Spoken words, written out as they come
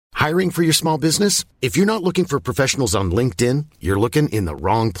Hiring for your small business? If you're not looking for professionals on LinkedIn, you're looking in the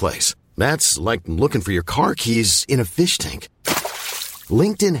wrong place. That's like looking for your car keys in a fish tank.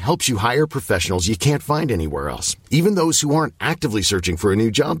 LinkedIn helps you hire professionals you can't find anywhere else, even those who aren't actively searching for a new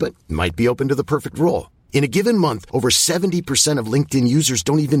job but might be open to the perfect role. In a given month, over 70% of LinkedIn users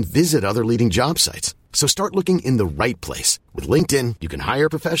don't even visit other leading job sites. So start looking in the right place. With LinkedIn, you can hire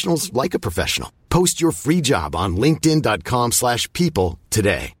professionals like a professional. Post your free job on linkedin.com/people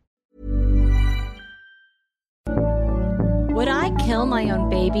today. Would I kill my own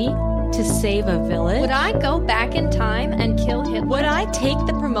baby to save a village? Would I go back in time and kill Hitler? Would I take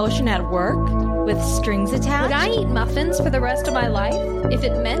the promotion at work with strings attached? Would I eat muffins for the rest of my life if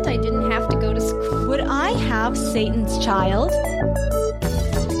it meant I didn't have to go to school? Would I have Satan's child?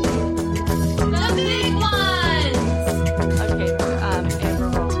 The big ones! Okay, and we're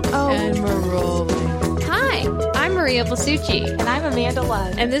rolling. Oh. And we're rolling. Hi, I'm Maria Blasucci. And I'm Amanda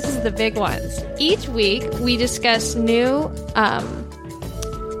Lund. And this is The Big Ones. Each week, we discuss new...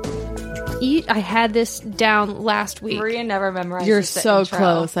 I had this down last week. Maria never memorized. You're so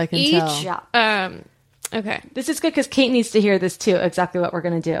close, I can tell. Yeah. Okay. This is good because Kate needs to hear this too, exactly what we're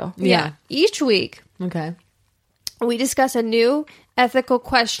going to do. Yeah. Each week, Okay. we discuss a new ethical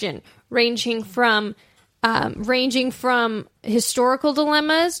question ranging from historical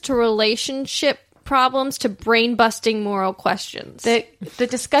dilemmas to relationship problems to brain-busting moral questions. The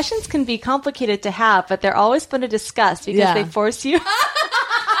discussions can be complicated to have, but they're always fun to discuss because they force you...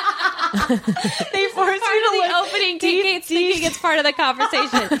 They force you to the look opening. deep, Kate's thinking it's part of the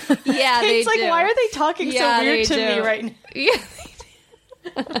conversation. Yeah, It's they like, do. why are they talking so weird to me right now? Yeah.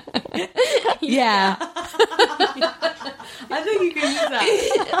 Yeah. I think you can use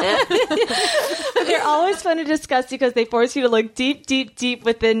that. But they're always fun to discuss because they force you to look deep, deep, deep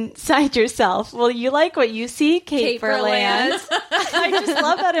within inside yourself. Well, you like what you see, Kate Berlant. I just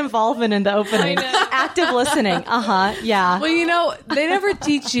love that involvement in the opening. Active listening. Yeah. Well, you know, they never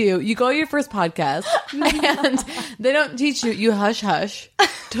teach you. You go to your first podcast, and they don't teach you. You hush, hush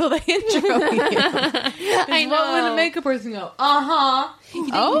till they intro you. I know. What would make a person go,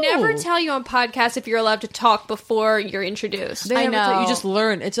 They never tell you on podcasts if you're allowed to talk before you're introduced. They never tell you. You just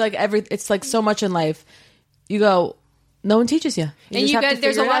learn. It's like it's like so much in life. You go, no one teaches you. And you have to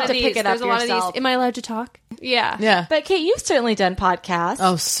there's a figure it lot out. of these. Pick it up There's a lot of yourself. these. Am I allowed to talk? Yeah. Yeah. But Kate, you've certainly done podcasts.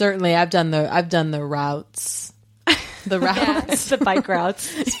 Oh, certainly. I've done the routes. The routes. The bike routes.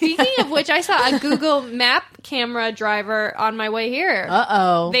 Speaking of which, I saw a Google Map camera driver on my way here.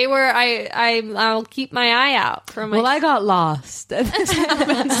 Uh-oh. They were. I'll keep my eye out for my. Well, I got lost. This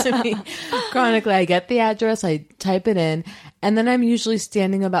happens to me chronically. I get the address, I type it in, and then I'm usually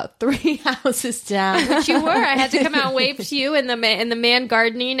standing about 3 houses down. Which you were. I had to come out and wave to you, and the man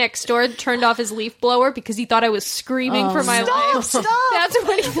gardening next door turned off his leaf blower because he thought I was screaming for my life. Stop! That's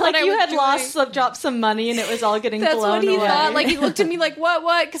what he thought. Like I you was had doing. dropped some money and it was all getting That's blown what he away. thought. Like he looked at me like,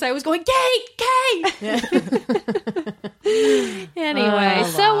 what? Because I was going, Kate. Anyway,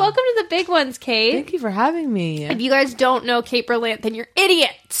 so welcome to The Big Ones, Kate. Thank you for having me. If you guys don't know Kate Berlant, then you're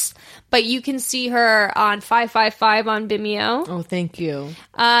idiots. But you can see her on 555 on Vimeo. Oh, thank you.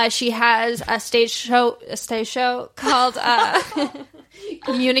 She has a stage show called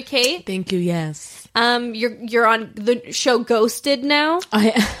Communicate. Thank you, yes. You're on the show Ghosted now.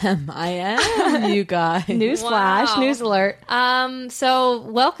 I am, you guys. Newsflash, Wow. news alert. So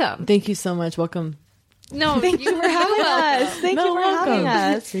welcome. Thank you so much. Welcome. No, thank you for having Us. Thank you for having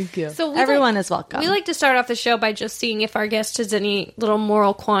us. Thank you. So Everyone is welcome. We like to start off the show by just seeing if our guest has any little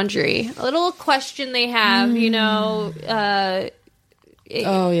moral quandary, a little question they have, you know,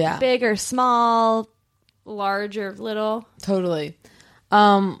 Oh, yeah. Big or small. large or little. Totally.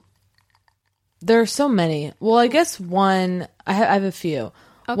 There are so many. Well, I guess I have a few.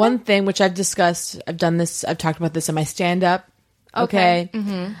 Okay. One thing which I've discussed, I've talked about this in my stand-up. Okay.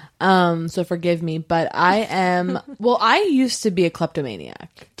 Mm-hmm. So forgive me, but I used to be a kleptomaniac.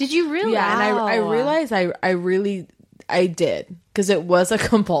 Did you really? Yeah, and I realized I did, because it was a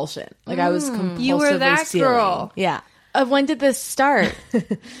compulsion. Like I was compulsively You were that stealing. girl. Yeah. When did this start?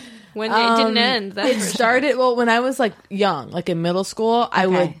 When it didn't end. It started, when I was like young, like in middle school, I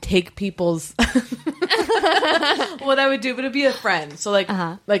would take people's, what I would do, but it'd be a friend. So like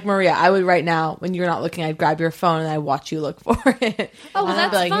Maria, I would right now, when you're not looking, I'd grab your phone and I'd watch you look for it. Oh, well, and I'd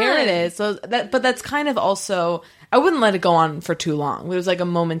be that's like, here fun. it is. So but that's kind of also, I wouldn't let it go on for too long. It was like a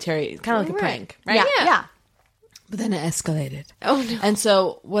momentary, kind of like a prank, right? Yeah. But then it escalated. Oh, no. And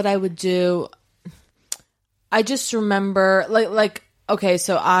so what I would do, I just remember, okay,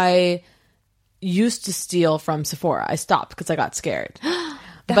 so I used to steal from Sephora. I stopped because I got scared.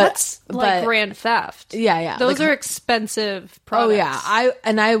 That's like grand theft. Yeah. Those are expensive products. Oh yeah.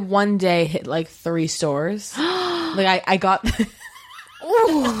 I one day hit like 3 stores. Like I got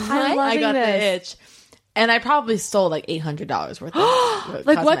I got the itch. And I probably stole like $800 worth of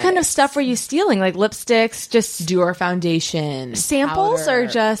like what kind of stuff were you stealing? Like lipsticks, just Dior foundation, samples, powder. or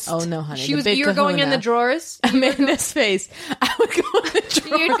just? Oh no, honey. You were going in the drawers. Amanda's face. I would go in the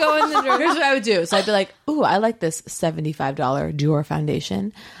drawers. You'd go in the drawers. Here's what I would do. So I'd be like, "Ooh, I like this $75 Dior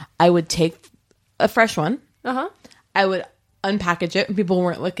foundation." I would take a fresh one. I would unpackage it, and people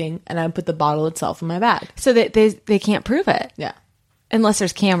weren't looking, and I would put the bottle itself in my bag, so that they can't prove it. Yeah. Unless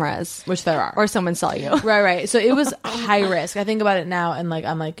there's cameras. Which there are. Or someone saw you. Right. So it was high risk. I think about it now and like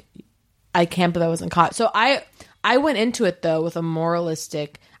I'm like, I can't believe I wasn't caught. So I went into it though with a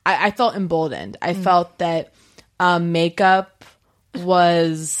moralistic, I felt emboldened. I felt that makeup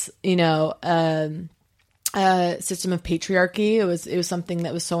was, a system of patriarchy. It was something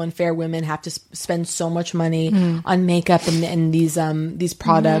that was so unfair. Women have to spend so much money on makeup and these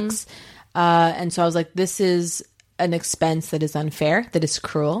products. And so I was like, this is an expense that is unfair, that is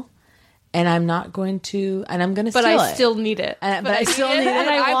cruel, and I'm not going to, and I'm going to steal it. But I still need it. But I still need it, and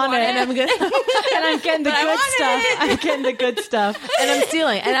I want it, and I'm going and I'm getting the good stuff. I'm getting the good stuff, and I'm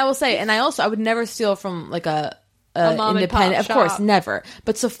stealing. And I will say, and I would never steal from like a mom independent, and pop of course, shop. never.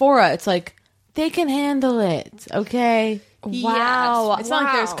 But Sephora, it's like they can handle it. Okay. Wow. It's not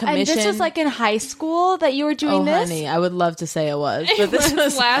like there's commission. And this was like in high school that you were doing this? Honey, I would love to say it was, but this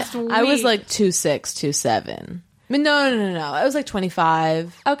was last week. I was like 2'6", 2'7". No. I was like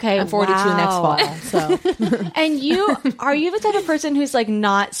 25. Okay, I'm 42 next fall. So, And are you the type of person who's like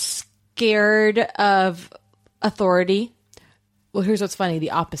not scared of authority? well, here's what's funny: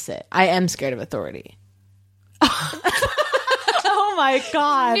 the opposite. I am scared of authority. Oh my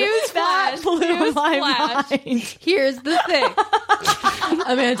God. That Newsflash. blew my mind. Here's the thing.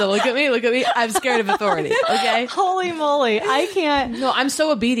 Amanda, look at me. I'm scared of authority. Okay. Holy moly. I can't. No, I'm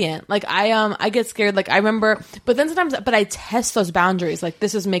so obedient. Like I get scared. Like I remember, but then sometimes, but I test those boundaries. Like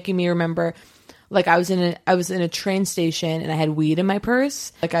this is making me remember. Like I was in a train station and I had weed in my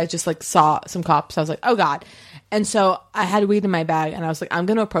purse. Like I just like saw some cops. I was like, oh God. And so I had weed in my bag and I was like, I'm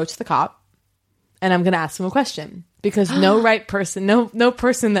going to approach the cop and I'm going to ask him a question because no person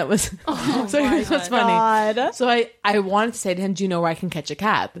that was. So here's what's funny. God. So I wanted to say to him, do you know where I can catch a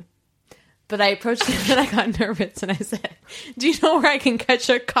cab? But I approached him and I got nervous and I said, do you know where I can catch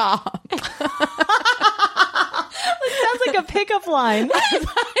a cop? Sounds like a pickup line.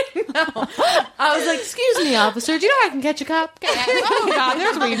 I was like, excuse me, officer, do you know where I can catch a cop? Oh, God,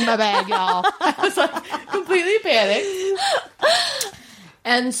 there's weed in my bag, y'all. I was like completely panicked.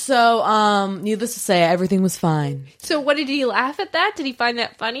 And so, needless to say, everything was fine. So what, did he laugh at that? Did he find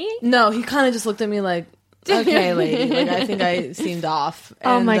that funny? No, he kind of just looked at me like, okay, lady. Like, I think I seemed off.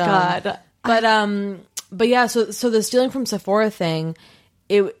 Oh my God. But yeah, so the stealing from Sephora thing,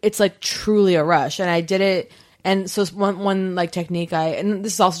 it's like truly a rush. And I did it. And so one like technique and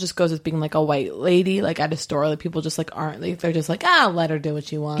this also just goes with being like a white lady, like at a store, like people just like aren't, like they're just like, let her do what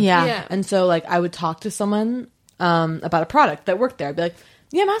she wants. Yeah. And so like I would talk to someone about a product that worked there. I'd be like,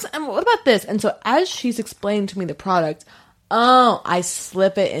 yeah, what about this? And so as she's explaining to me the product, I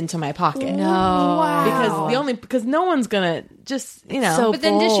slip it into my pocket. No. Wow. Because no one's gonna just, So But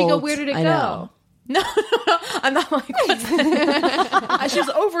then did she go, bold. where did it I go? know. No, I'm not like she was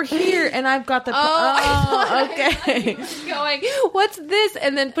over here, and I've got the. Okay. Going, what's this?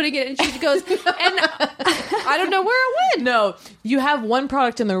 And then putting it, and she goes, and I don't know where it went. No, you have one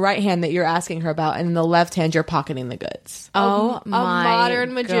product in the right hand that you're asking her about, and in the left hand you're pocketing the goods. Oh A my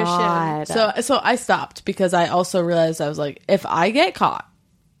modern magician. God. So I stopped because I also realized I was like, if I get caught,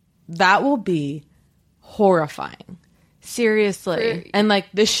 that will be horrifying. Seriously. And like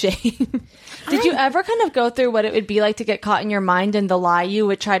the shame. Did you ever kind of go through what it would be like to get caught in your mind and the lie you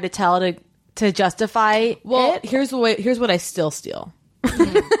would try to tell to justify it? Here's what I still steal.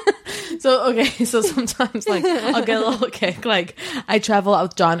 So sometimes like I'll get a little kick. Like I travel out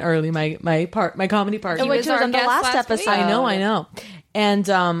with John Early, my comedy partner. Which was our on the guest last last week. episode. I know. And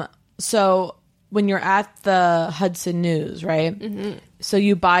so when you're at the Hudson News, right? Mm-hmm. So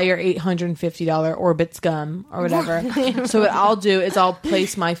you buy your $850 Orbitz gum or whatever. So what I'll do is I'll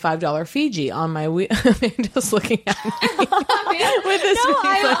place my $5 Fiji on my just looking at me with this. No,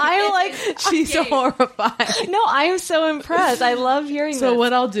 I'm like, she's horrified. no, I'm so impressed. I love hearing So this.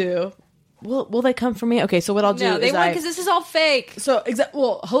 what I'll do? Will they come for me? Okay, so what I'll do No, they is won't because this is all fake. So,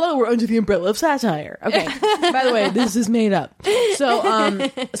 well, hello, we're under the umbrella of satire. Okay. By the way, this is made up.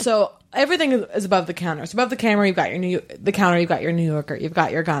 So everything is above the counter. So above the counter, you've got your New Yorker, you've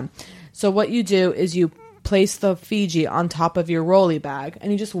got your gun. So what you do is you place the Fiji on top of your rolly bag,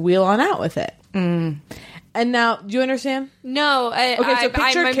 and you just wheel on out with it. And now, do you understand? No.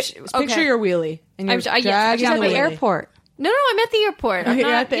 Picture your wheelie. And you're dragging at the the wheelie. airport. No, I'm at the airport. Okay, you're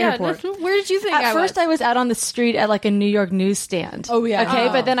at the airport. Where did you think At first, I was out on the street at like a New York newsstand. Oh, yeah. Okay,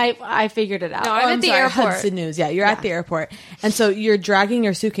 Oh. but then I figured it out. No, I'm at the airport. Hudson News. Yeah, you're at the airport. And so you're dragging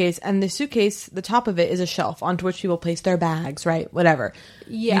your suitcase, and the suitcase, the top of it is a shelf onto which people place their bags, right? Whatever.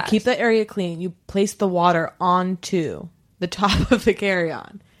 Yes. You keep that area clean. You place the water onto the top of the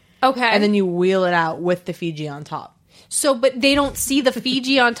carry-on. Okay. And then you wheel it out with the Fiji on top. So, but they don't see the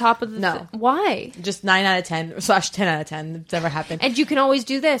Fiji on top of the... No. Why? Just 9 out of 10 / 10 out of 10. It's never happened. And you can always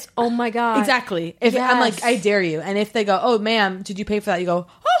do this. Oh my God. Exactly. If I'm like, I dare you. And if they go, oh, ma'am, did you pay for that? You go,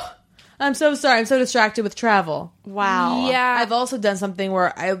 oh, I'm so sorry. I'm so distracted with travel. Wow. Yeah. I've also done something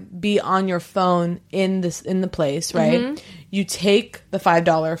where I be on your phone in the place, right? Mm-hmm. You take the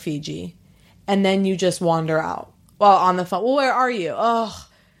 $5 Fiji, and then you just wander out while on the phone. Well, where are you? Oh,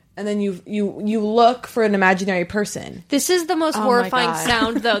 and then you look for an imaginary person. This is the most horrifying God.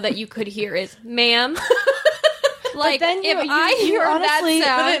 sound, though, that you could hear is, ma'am. Like, then if you I hear honestly-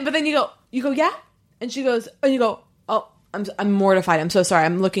 that sound... But then you go, yeah, and she goes, and you go, oh, I'm mortified. I'm so sorry.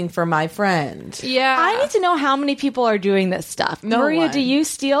 I'm looking for my friend. Yeah. I need to know how many people are doing this stuff. No Maria, one. do you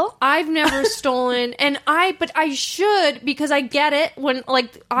steal? I've never stolen, but I should, because I get it when,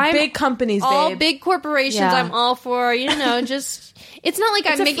 like, I'm... Big companies, all babe. big corporations, Yeah. I'm all for, just... It's not like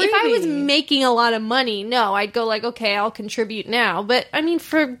It's I'm a making... If I was freebie. making a lot of money, no, I'd go like, okay, I'll contribute now. But, I mean,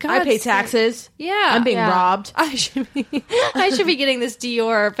 for God's I pay sake- taxes. Yeah. I'm being Yeah. robbed. I should be getting this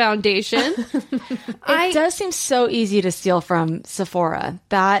Dior foundation. It does seem so easy to steal from Sephora.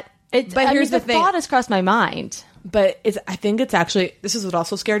 But here's the thing. thought has crossed my mind. But I think it's actually, this is what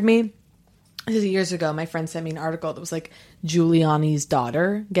also scared me. This is years ago. My friend sent me an article that was like Giuliani's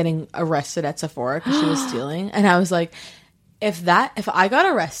daughter getting arrested at Sephora because she was stealing. And I was like, if I got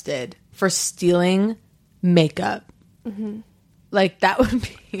arrested for stealing makeup, like that would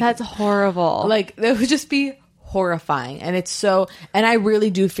be, That's horrible. like, that would just be horrifying. And and I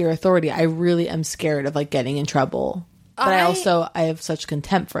really do fear authority. I really am scared of like getting in trouble. But I have such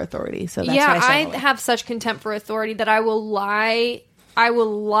contempt for authority. So that's what I struggle with. have such contempt for authority that I will lie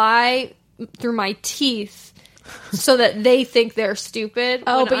through my teeth so that they think they're stupid.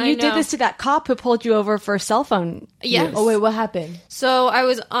 oh, when but I you know. did this to that cop who pulled you over for cell phone. Yes. Oh, wait, what happened? So I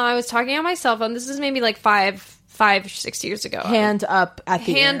was talking on my cell phone. This is maybe like 6 years ago. Hand up at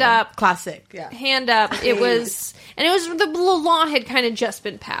the Hand air. up. Classic. Yeah. Hand up. It was the law had kind of just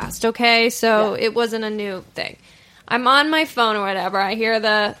been passed. Okay, so it wasn't a new thing. I'm on my phone or whatever. I hear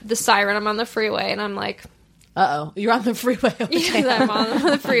the siren. I'm on the freeway, and I'm like, Uh-oh. You're on the freeway. Okay. I'm on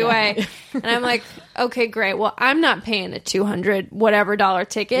the freeway, and I'm like, okay, great. Well, I'm not paying a $200 whatever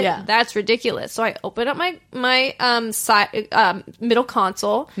ticket. Yeah. That's ridiculous. So I open up my middle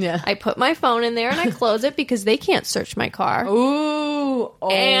console. Yeah. I put my phone in there and I close it because they can't search my car. Ooh. Oh,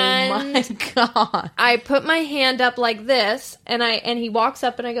 And my God. I put my hand up like this, and he walks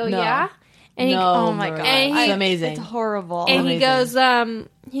up, and I go, No. yeah. And he, Oh my Maria. God. And That's he- amazing. It's horrible. And he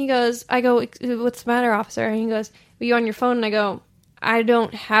Amazing. goes, I go, what's the matter, officer? And he goes, are you on your phone? And I go, I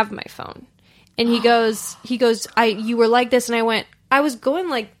don't have my phone. And he goes, you were like this. And I went, I was going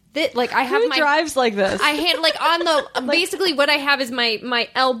like this. Like I have Who my drives like this? I had like on the basically what I have is my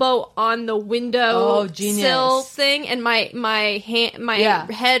elbow on the window Oh, genius. sill thing, and my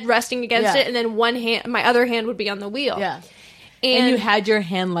head resting against Yeah. it, and then my other hand would be on the wheel. Yeah. And, you had your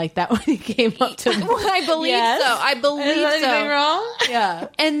hand like that when he came up to me. I believe Yes. so. I believe Is so. anything wrong? Yeah.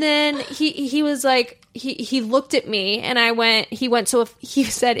 And then he was like, he looked at me, and he went, so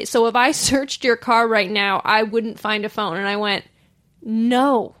if I searched your car right now, I wouldn't find a phone. And I went,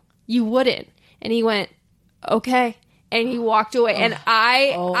 no, you wouldn't. And he went, okay. And he walked away. And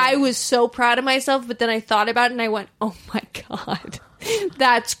I was so proud of myself, but then I thought about it and I went, oh my God,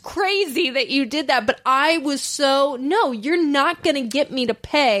 that's crazy that you did that. But I was no, you're not going to get me to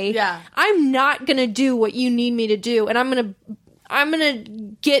pay. Yeah. I'm not going to do what you need me to do. And I'm going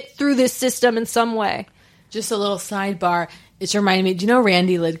to get through this system in some way. Just a little sidebar. It's reminding me, do you know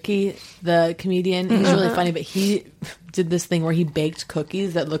Randy Lidke, the comedian? He's really funny, but he did this thing where he baked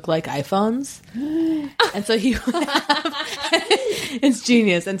cookies that look like iPhones. And so he would have, it's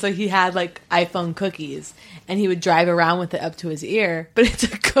genius. And so he had like iPhone cookies, and he would drive around with it up to his ear, but it's a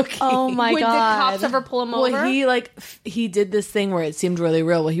cookie. Oh my Would the God. cops ever pull him Well, over? he did this thing where it seemed really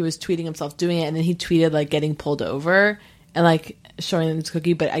real. Well, he was tweeting himself doing it, and then he tweeted like getting pulled over and like showing them his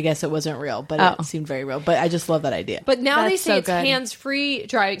cookie, but I guess it wasn't real, but it seemed very real. But I just love that idea. But now they That's say so it's good. hands-free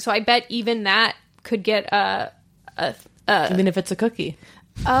driving, so I bet even that could get even if it's a cookie.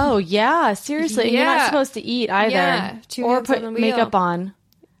 Oh, yeah. Seriously. And you're not supposed to eat either. Yeah, or put makeup on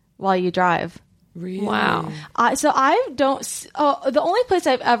while you drive. Really? Wow. So I don't. The only place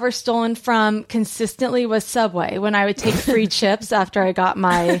I've ever stolen from consistently was Subway when I would take free chips after I got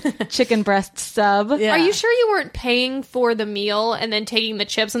my chicken breast sub. Yeah. Are you sure you weren't paying for the meal and then taking the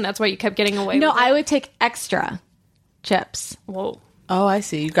chips and that's why you kept getting away with it? No, I would take extra chips. Whoa. Oh, I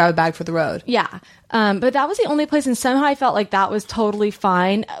see. You grab a bag for the road. Yeah. But that was the only place, and somehow I felt like that was totally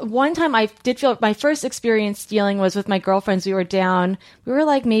fine. One time I did feel my first experience stealing was with my girlfriends. We were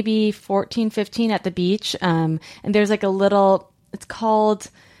like maybe 14, 15 at the beach. And there's like a little, I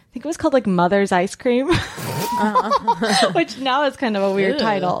think it was called like Mother's Ice Cream, which now is kind of a weird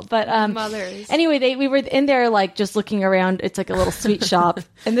title. But Mother's. Anyway, we were in there like just looking around. It's like a little sweet shop,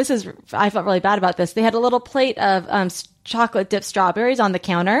 and I felt really bad about this. They had a little plate of chocolate dipped strawberries on the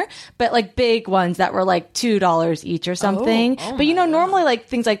counter, but like big ones that were like $2 each or something. But normally like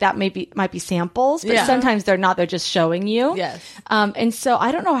things like that might be samples, but sometimes they're not. They're just showing you. Yes. And so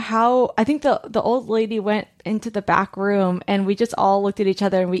I don't know how. I think the old lady went into the back room, and we just all looked at each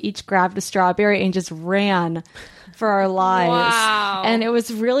other, and we each grabbed a strawberry and just ran for our lives. Wow. And it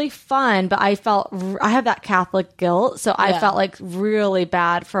was really fun, but I have that Catholic guilt, so I felt like really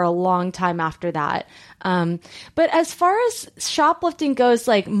bad for a long time after that. But as far as shoplifting goes,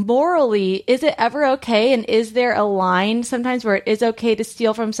 like morally, is it ever okay? And is there a line sometimes where it is okay to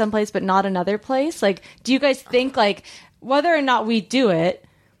steal from someplace but not another place? Like, do you guys think like whether or not we do it,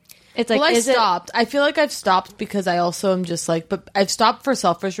 it's like, I stopped. I feel like I've stopped because I also am just like, but I've stopped for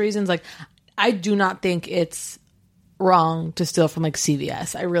selfish reasons. Like, I do not think it's wrong to steal from like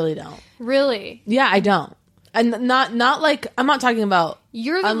CVS. I really don't. Really? Yeah, I don't. And not like, I'm not talking about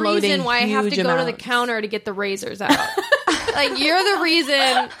you're the reason why I have to go to the counter to get the razors out. Like, you're the reason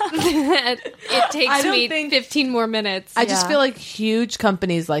that it takes me 15 more minutes. I just feel like huge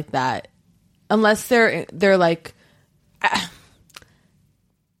companies like that, unless they're like,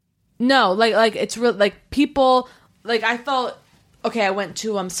 no, like it's real, like people, like I felt, okay, I went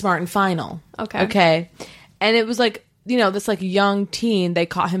to Smart and Final. Okay. And it was like, this like young teen, they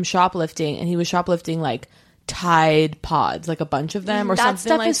caught him shoplifting, and he was shoplifting like Tide Pods, like a bunch of them or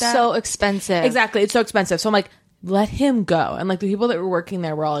something like that. That stuff is so expensive. Exactly. It's so expensive. So I'm like, let him go. And like the people that were working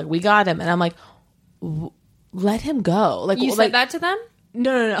there were all like, we got him. And I'm like, let him go. Like, you said that to them?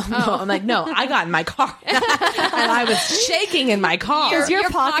 No. I'm like, no, I got in my car. And I was shaking in my car. Your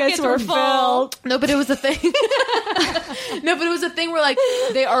pockets were full. No, but it was a thing. No, but it was a thing where like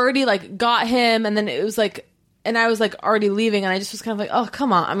they already like got him, and then it was like, and I was like already leaving, and I just was kind of like, oh,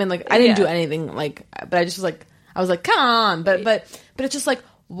 come on. I mean, like I didn't do anything, like, but I just was like, I was like, come on. But it's just like,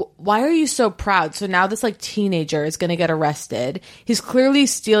 why are you so proud? So now this like teenager is going to get arrested. He's clearly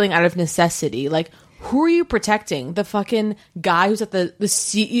stealing out of necessity. Like, who are you protecting? The fucking guy who's at the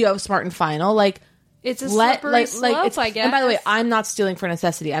CEO of Smart and Final? Like, it's a slippery slope, I guess. And by the way, I'm not stealing for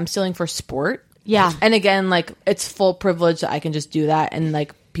necessity. I'm stealing for sport. Yeah. And again, like, it's full privilege that I can just do that, and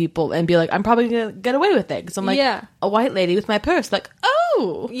like people, and be like, I'm probably gonna get away with it because I'm like a white lady with my purse. Like,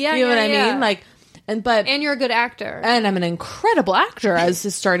 oh, you know what I mean? Like, and you're a good actor, and I'm an incredible actor, as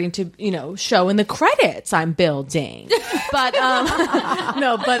is starting to show in the credits I'm building. But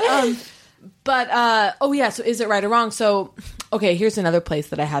oh yeah. So is it right or wrong? So okay, here's another place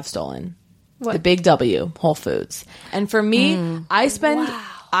that I have stolen. What? The Big W, Whole Foods. And for me, I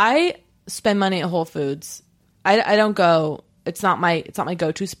spend money at Whole Foods. I don't go. It's not my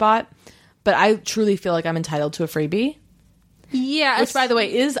go-to spot, but I truly feel like I'm entitled to a freebie. Yeah. Which, by the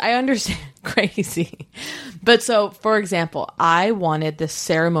way, is, I understand, crazy. But so, for example, I wanted this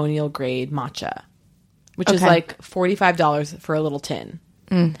ceremonial grade matcha, which is like $45 for a little tin.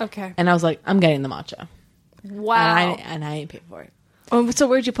 Okay. And I was like, I'm getting the matcha. Wow. And I ain't paid for it. Oh, so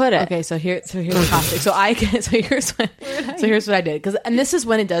where'd you put it? Okay, so here's the topic. So here's what I did. And this is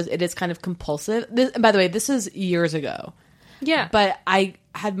when it is kind of compulsive. By the way, this is years ago. Yeah. But I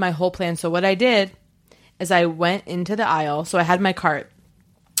had my whole plan. So what I did is I went into the aisle. So I had my cart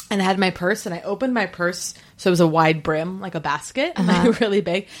and I had my purse, and I opened my purse. So it was a wide brim, like a basket, like really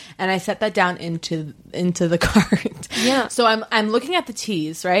big. And I set that down into the cart. Yeah. So I'm looking at the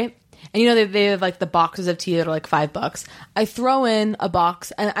teas, right? And they have like the boxes of tea that are like $5. I throw in a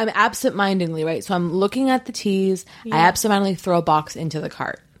box, and I'm absentmindedly, right? So I'm looking at the teas. Yeah. I absentmindedly throw a box into the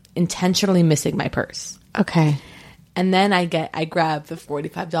cart, intentionally missing my purse. Okay. And then I grab the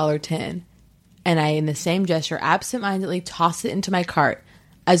 $45 tin, and I, in the same gesture, absentmindedly toss it into my cart.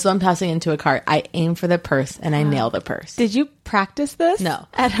 as though I'm tossing into a cart, I aim for the purse and I nail the purse. Did you practice this? No.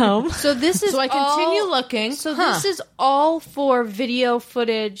 At home? So this is So I continue looking. So this is all for video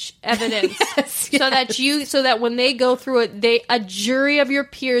footage evidence. Yes. So that when they go through it, a jury of your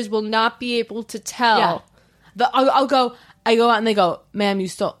peers will not be able to tell. Yeah. I go out and they go, ma'am, you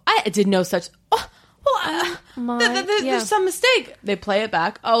stole. I did no such. There's some mistake. They play it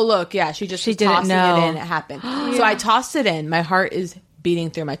back. Oh, look, yeah, she didn't tossing it in. It happened. So I tossed it in. My heart is beating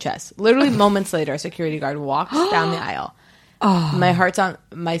through my chest. Literally moments later, a security guard walks down the aisle. My heart's on.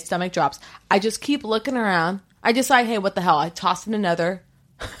 My stomach drops. I just keep looking around. I decide, hey, what the hell? I toss in another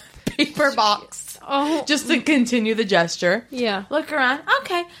paper box just to continue the gesture. Yeah. Look around.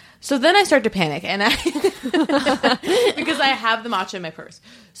 Okay. So then I start to panic, and because I have the matcha in my purse.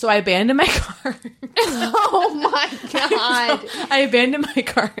 So I abandon my car. Oh my God. So I abandon my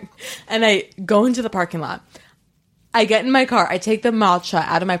car, and I go into the parking lot. I get in my car, I take the matcha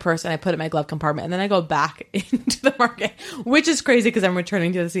out of my purse, and I put it in my glove compartment, and then I go back into the market, which is crazy because I'm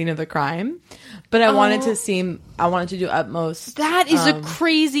returning to the scene of the crime. But I wanted to do utmost. That is a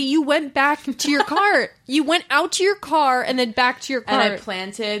crazy. You went back to your cart. You went out to your car and then back to your cart. And I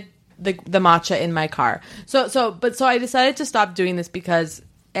planted the matcha in my car. So I decided to stop doing this because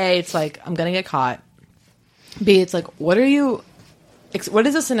A, it's like I'm gonna get caught. B, it's like what is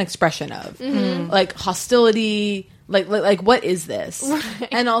this an expression of? Mm-hmm. Like hostility. Like what is this? Right.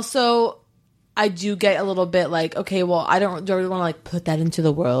 And also, I do get a little bit like, okay, well, I don't really want to like put that into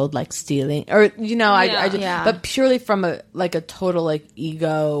the world, like stealing, or but purely from a total like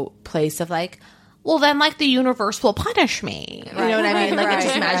ego place of like, well, then like the universe will punish me. You know what I mean? Like it's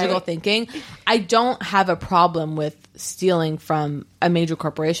just magical thinking. I don't have a problem with stealing from a major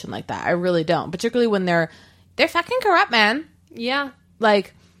corporation like that. I really don't, particularly when they're fucking corrupt, man. Yeah,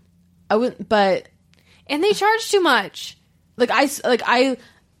 like I wouldn't, but. And they charge too much. I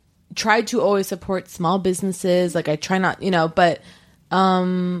try to always support small businesses. Like I try not, but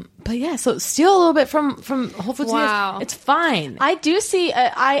yeah. So steal a little bit from Whole Foods. Wow, it's fine. I do see.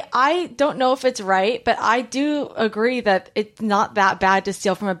 I don't know if it's right, but I do agree that it's not that bad to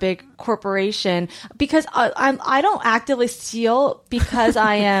steal from a big corporation because I don't actively steal because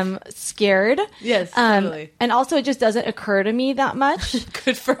I am scared. Yes, totally. And also it just doesn't occur to me that much.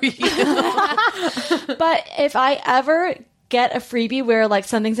 Good for you. But if I ever get a freebie where like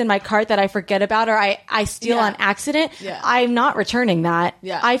something's in my cart that I forget about or I steal on accident, I'm not returning that.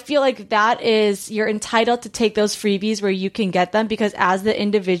 Yeah. I feel like you're entitled to take those freebies where you can get them because as the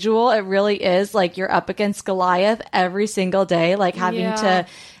individual, it really is like you're up against Goliath every single day, like having to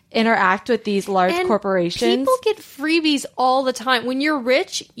interact with these large corporations. People get freebies all the time. When you're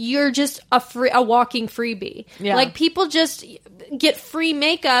rich, you're just a walking freebie. Yeah. Like people just get free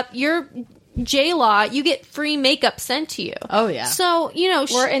makeup. You're J-Law, you get free makeup sent to you. Oh, yeah. So,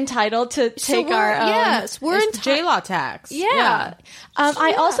 we're entitled to take our own. Yes, we're entitled. J-Law tax. Yeah.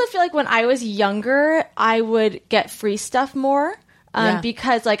 I also feel like when I was younger, I would get free stuff more.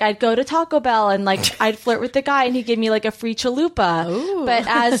 Because like I'd go to Taco Bell and like I'd flirt with the guy and he'd give me like a free chalupa. Ooh. But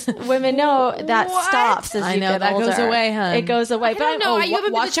as women know, that stops as you get older. That goes away, hun. It goes away. But I don't know. You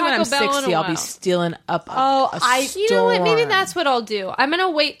haven't been to Taco when I'm Bell 60, I'll be stealing up. You know what? Maybe that's what I'll do. I'm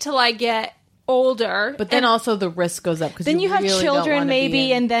gonna wait till I get older, but then also the risk goes up because then you have really children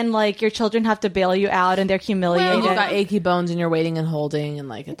maybe and then like your children have to bail you out and they're humiliated. Well, you've got achy bones and you're waiting and holding and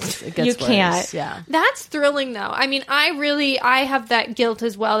like it gets you worse. Can't. Yeah, that's thrilling though. I mean, I have that guilt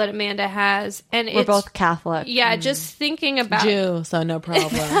as well that Amanda has, and we're both Catholic. Yeah, just thinking about Jew, so no problem.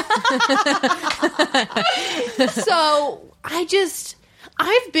 So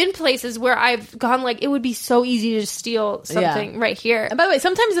I've been places where I've gone like, it would be so easy to steal something right here. And by the way,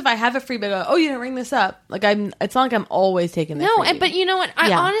 sometimes if I have a freebie, I go, oh, you didn't ring this up. Like it's not like I'm always taking the freebie. But you know what?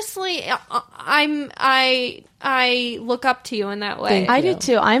 I honestly, I look up to you in that way. I do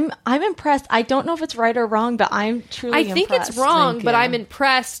too. I'm impressed. I don't know if it's right or wrong, but I'm truly impressed. I think it's wrong, but I'm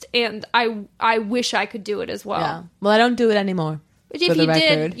impressed and I wish I could do it as well. Yeah. Well, I don't do it anymore. But if you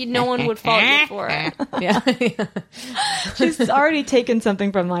did, no one would fault you for it. Yeah. She's already taken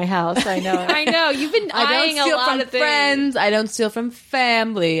something from my house. I know. I know. You've been eyeing a lot of things. Friends. I don't steal from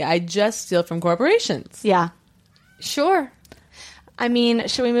family. I just steal from corporations. Yeah. Sure. I mean,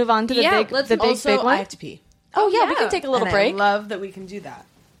 should we move on to the big one? I have to pee. Oh, yeah. We can take a little break. I love that we can do that.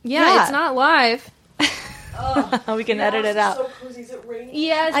 Yeah. It's not live. We can edit it out. So cozy. Is it raining?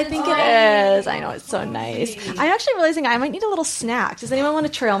 Yes, I think it is. I know, it's so nice. I'm actually realizing I might need a little snack. Does anyone want a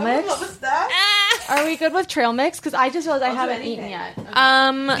trail mix? What was that? Are we good with trail mix? Because I just realized I haven't eaten yet.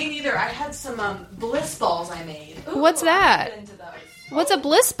 Okay. Me neither. I had some bliss balls I made. Ooh, what's that? What's a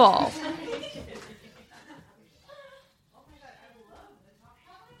bliss ball?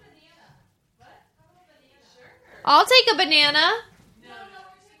 I'll take a banana.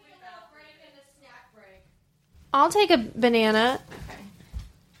 I'll take a banana. Okay.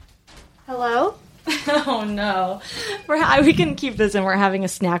 Hello? Oh no. We can keep this and we're having a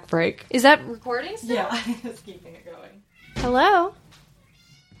snack break. Is that recording still? Yeah, I'm just keeping it going. Hello?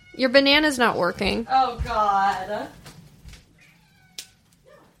 Your banana's not working. Oh god.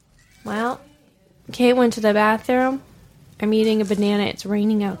 Well, Kate went to the bathroom. I'm eating a banana. It's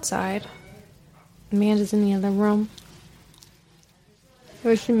raining outside. Amanda's in the other room.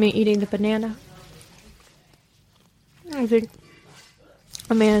 Where's she eating the banana? I think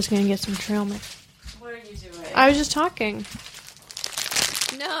Amanda's going to get some trail mix. What are you doing? I was just talking.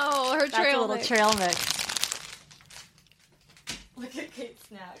 No, her That's trail a little mix. trail mix. Look at Kate's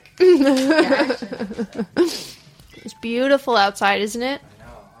snack. It's beautiful outside, isn't it?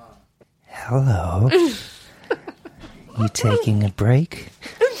 Hello. You taking a break?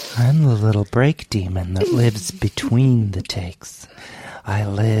 I'm the little break demon that lives between the takes. I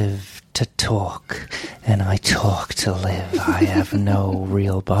live to talk, and I talk to live. I have no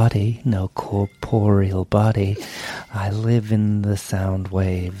real body, no corporeal body. I live in the sound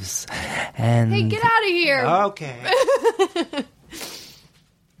waves. And Hey, get out of here! Okay.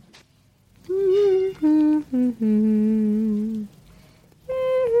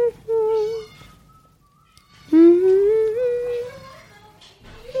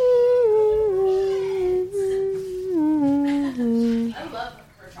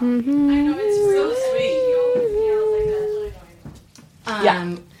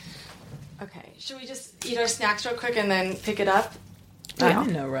 Yeah. Okay. Should we just eat our snacks real quick and then pick it up? I'm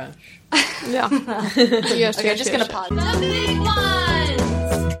in no rush. Yeah. Yes, Okay, I'm just gonna pause. The big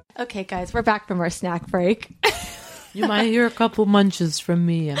ones! Okay, guys, we're back from our snack break. You might hear a couple munches from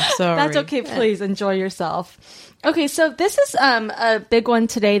me. I'm sorry. That's okay. Please enjoy yourself. Okay, so this is a big one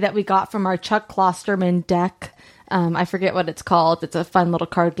today that we got from our Chuck Klosterman deck. I forget what it's called. It's a fun little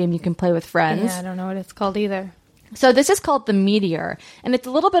card game you can play with friends. Yeah, I don't know what it's called either. So this is called the Meteor, and it's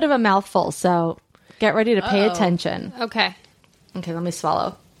a little bit of a mouthful, so get ready to pay attention. Okay. Okay, let me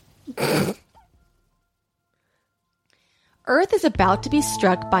swallow. Earth is about to be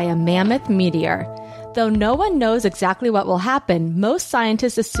struck by a mammoth meteor. Though no one knows exactly what will happen, most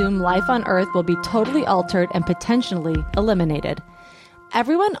scientists assume life on Earth will be totally altered and potentially eliminated.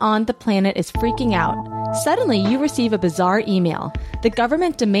 Everyone on the planet is freaking out. Suddenly, you receive a bizarre email. The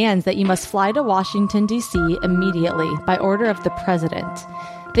government demands that you must fly to Washington, D.C. immediately by order of the president.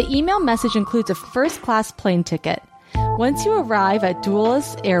 The email message includes a first-class plane ticket. Once you arrive at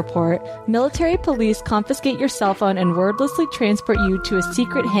Dulles Airport, military police confiscate your cell phone and wordlessly transport you to a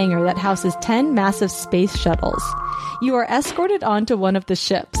secret hangar that houses 10 massive space shuttles. You are escorted onto one of the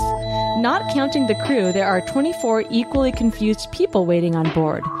ships. Not counting the crew, there are 24 equally confused people waiting on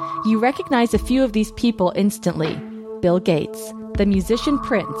board. You recognize a few of these people instantly. Bill Gates, the musician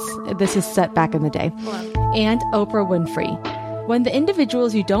Prince, this is set back in the day, and Oprah Winfrey. When the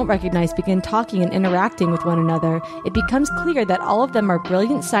individuals you don't recognize begin talking and interacting with one another, it becomes clear that all of them are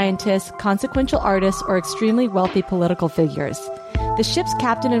brilliant scientists, consequential artists, or extremely wealthy political figures. The ship's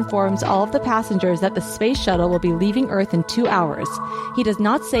captain informs all of the passengers that the space shuttle will be leaving Earth in 2 hours. He does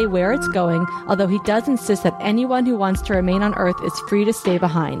not say where it's going, although he does insist that anyone who wants to remain on Earth is free to stay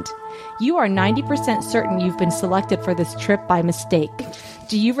behind. You are 90% certain you've been selected for this trip by mistake.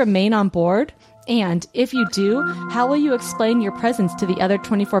 Do you remain on board? And, if you do, how will you explain your presence to the other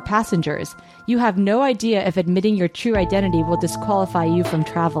 24 passengers? You have no idea if admitting your true identity will disqualify you from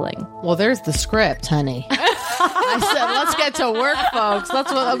traveling. Well, there's the script, honey. I said, let's get to work, folks.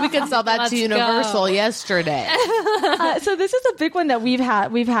 That's what we can sell that to Universal yesterday. So this is a big one that we've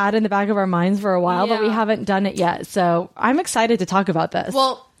had in the back of our minds for a while, but we haven't done it yet. So I'm excited to talk about this.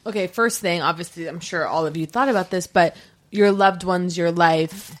 Well, okay, first thing, obviously, I'm sure all of you thought about this, but your loved ones, your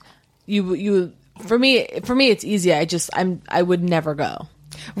life, you. For me, it's easy. I would never go.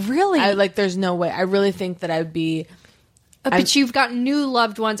 Really? There's no way. I really think that I'd be. But you've got new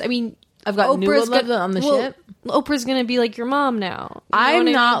loved ones. I mean, I've got new loved ones on the ship. Oprah's going to be like your mom now.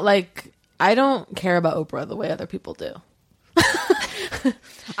 I'm not like, I don't care about Oprah the way other people do.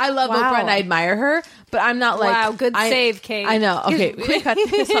 I love Oprah and I admire her, but I'm not like... Wow, good save, Kate. I know. Okay, we cut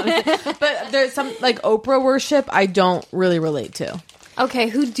this on. But there's some, like, Oprah worship I don't really relate to. Okay,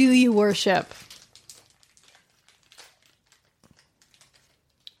 who do you worship?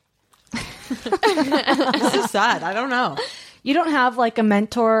 This is sad. I don't know. You don't have like a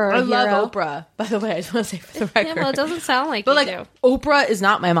mentor or a hero? I love Oprah, by the way. I just want to say for the record. Yeah, well, it doesn't sound like but you like, do. Oprah is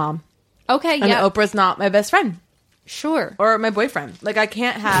not my mom. Okay, and yeah. Oprah's not my best friend. Sure. Or my boyfriend. Like, I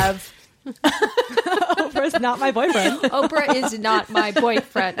can't have... Oprah's not my boyfriend. Oprah is not my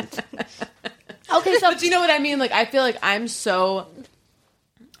boyfriend. Okay, so but you know what I mean? Like, I feel like I'm so,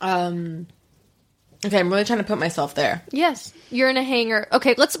 okay, I'm really trying to put myself there. Yes, you're in a hangar.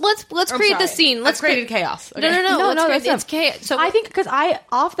 Okay, let's create the scene. Let's create chaos. Okay. No, it's chaos. So I think because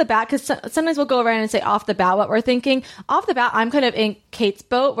off the bat, because sometimes we'll go around and say off the bat what we're thinking. Off the bat, I'm kind of in Kate's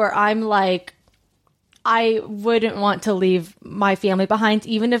boat where I'm like, I wouldn't want to leave my family behind,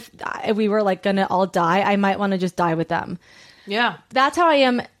 even if we were like gonna all die. I might want to just die with them. Yeah, that's how I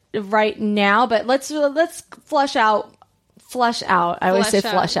am right now. But let's flush out. I always say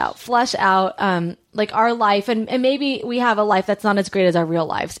flush out. Like our life, and maybe we have a life that's not as great as our real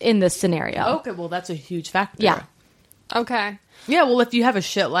lives in this scenario. Okay, well that's a huge factor. Yeah. Okay. Yeah, well if you have a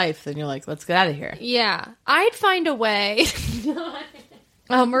shit life, then you're like, let's get out of here. Yeah, I'd find a way.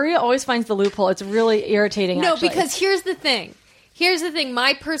 Oh, Maria always finds the loophole. It's really irritating. No, actually. because here's the thing.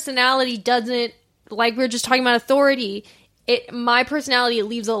 My personality doesn't, like we were just talking about authority. My personality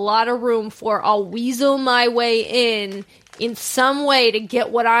leaves a lot of room for I'll weasel my way in some way to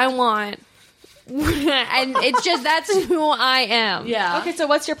get what I want. And it's just, that's who I am. Yeah. Okay, so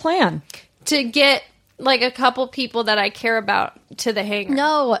what's your plan? To get like a couple people that I care about to the hangar.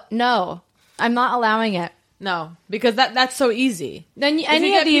 No. I'm not allowing it. No, because that's so easy. Then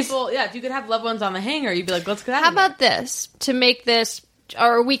any of these people, if you could have loved ones on the hangar, you'd be like, let's get out How of here. about this? To make this,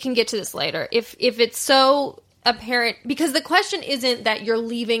 or we can get to this later. If it's so apparent, because the question isn't that you're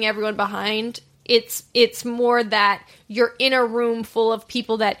leaving everyone behind. It's more that you're in a room full of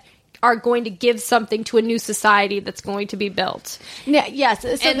people that are going to give something to a new society that's going to be built. Yeah, yes.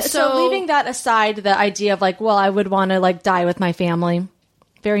 So leaving that aside, the idea of like, well, I would want to like die with my family.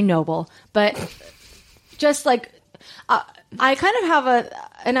 Very noble. But just like, I kind of have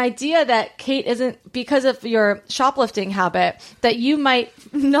an idea that Kate isn't, because of your shoplifting habit, that you might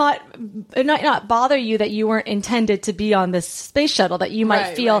not bother you that you weren't intended to be on this space shuttle, that you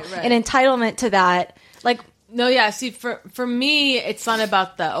might feel an entitlement to that. Like, no, yeah. See, for me, it's not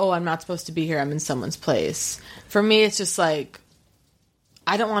about I'm not supposed to be here. I'm in someone's place. For me, it's just like,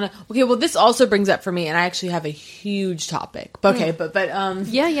 I don't want to. Okay, well, this also brings up for me, and I actually have a huge topic. Okay, but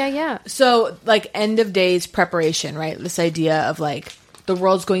yeah. So, like, end of days preparation, right? This idea of like the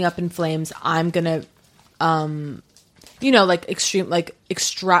world's going up in flames. I'm gonna, like extreme, like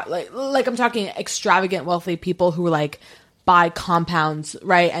I'm talking extravagant, wealthy people who like buy compounds,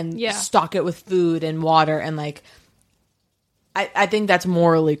 right, and stock it with food and water, and like, I think that's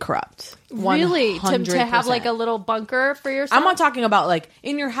morally corrupt. Really? To have like a little bunker for yourself? I'm not talking about like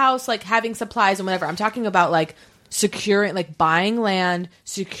in your house, like having supplies and whatever. I'm talking about like securing, like buying land,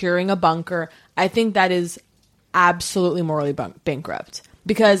 securing a bunker. I think that is absolutely morally bankrupt.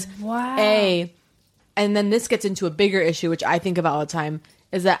 Because and then this gets into a bigger issue, which I think about all the time,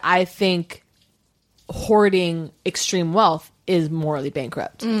 is that I think hoarding extreme wealth is morally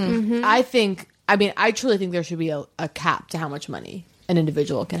bankrupt. Mm-hmm. I truly think there should be a cap to how much money an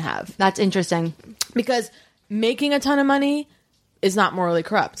individual can have. That's interesting. Because making a ton of money is not morally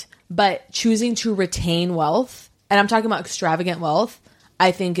corrupt. But choosing to retain wealth, and I'm talking about extravagant wealth,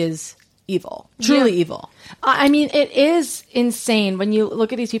 I think is evil. Truly evil. I mean, it is insane when you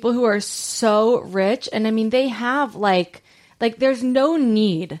look at these people who are so rich. And I mean, they have like there's no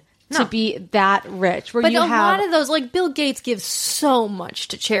need to be that rich. But lot of those, like Bill Gates gives so much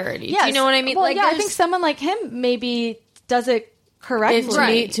to charity. Yes. Do you know what I mean? Well, I think someone like him maybe does it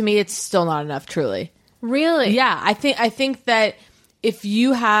correctly. To me, it's still not enough, truly. Really? Yeah, I think that if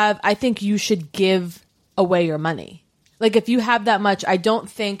you have, I think you should give away your money. Like if you have that much, I don't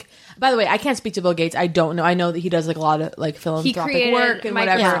think. By the way, I can't speak to Bill Gates. I don't know. I know that he does like a lot of like philanthropic work and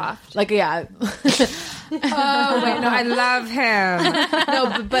whatever. Yeah. Like oh wait, no, I love him.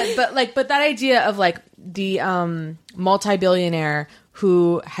 No, but that idea of like the multi-billionaire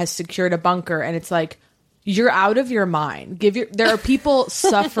who has secured a bunker, and it's like, you're out of your mind. There are people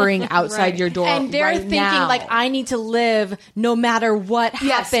suffering outside your door, and they're thinking now. Like, I need to live no matter what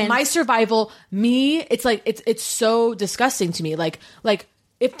happens. Yes, my survival. Me, it's like it's so disgusting to me. Like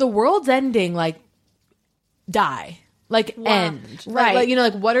if the world's ending, like die, like end, right?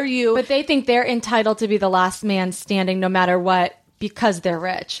 Like what are you? But they think they're entitled to be the last man standing, no matter what, because they're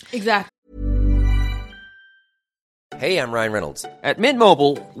rich. Exactly. Hey, I'm Ryan Reynolds. At Mint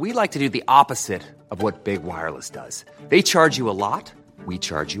Mobile, we like to do the opposite of what Big Wireless does. They charge you a lot, we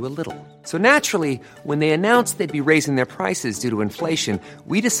charge you a little. So naturally, when they announced they'd be raising their prices due to inflation,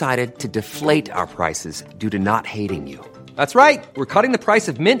 we decided to deflate our prices due to not hating you. That's right. We're cutting the price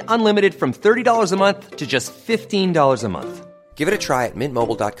of Mint Unlimited from $30 a month to just $15 a month. Give it a try at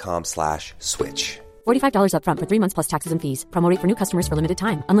mintmobile.com/switch. $45 up front for 3 months plus taxes and fees. Promo rate for new customers for limited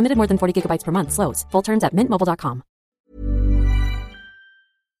time. Unlimited more than 40 gigabytes per month slows. Full terms at mintmobile.com.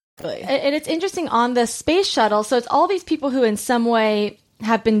 And it's interesting on the space shuttle. So it's all these people who in some way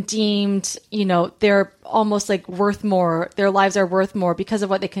have been deemed, they're almost like worth more. Their lives are worth more because of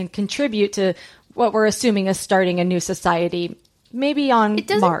what they can contribute to what we're assuming is starting a new society, maybe on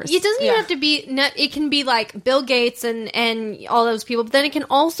Mars. It doesn't even have to be, it can be like Bill Gates and all those people, but then it can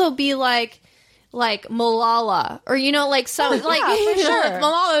also be like Malala, or like some for sure. If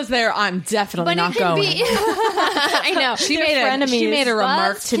Malala's there, I'm definitely not going. I know she made a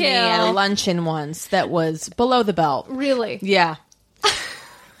remark to me at a luncheon once that was below the belt. Really? Yeah.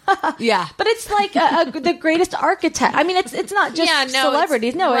 Yeah, but it's like the greatest architect. I mean, it's not just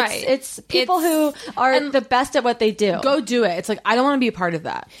celebrities. It's people who are the best at what they do. Go do it. It's like I don't want to be a part of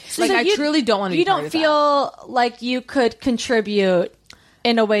that. I truly don't want to be. You don't feel like you could contribute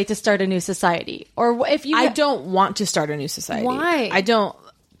in a way to start a new society, or if you. I don't want to start a new society. Why? I don't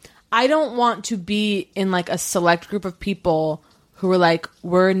want to be in like a select group of people who are like,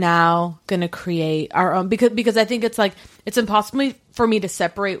 we're now gonna create our own, because I think it's like it's impossible for me to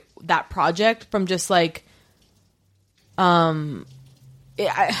separate that project from just like, it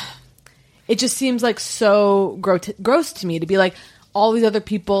just seems like so gross to me to be like, all these other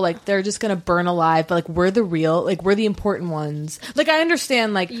people, like, they're just gonna burn alive, but like we're the important ones. Like, I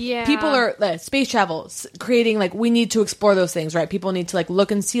understand, like, people are space travel, creating, like, we need to explore those things, right? People need to like look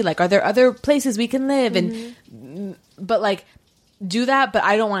and see, like, are there other places we can live, and but like do that, but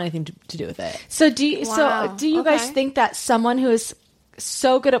I don't want anything to do with it. So do you guys think that someone who is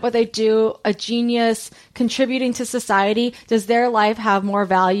so good at what they do, a genius, contributing to society, does their life have more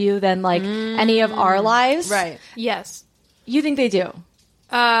value than like any of our lives? Right. Yes. You think they do?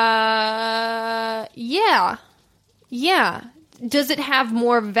 Yeah. Does it have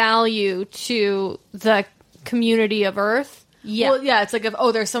more value to the community of Earth? Yeah. Well, yeah, it's like if,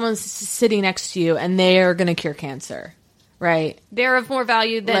 there's someone sitting next to you and they're going to cure cancer, right? They're of more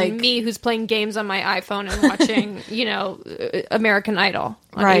value than me, who's playing games on my iPhone and watching, American Idol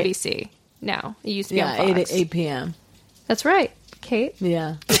on ABC. Now, it used to be on Fox. 8 p.m. That's right, Kate.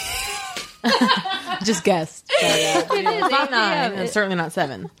 Yeah. Just guessed. It's not 9, and certainly not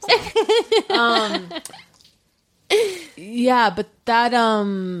 7. So. Yeah, but that,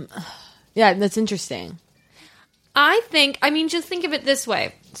 that's interesting. Just think of it this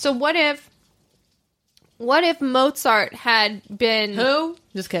way. So what if Mozart had been... Who?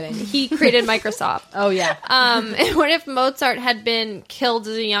 Just kidding. He created Microsoft. Oh, yeah. What if Mozart had been killed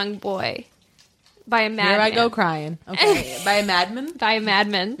as a young boy by a madman? Here I go crying. Okay. By a madman? By a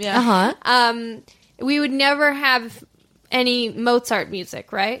madman. Yeah. Uh-huh. We would never have any Mozart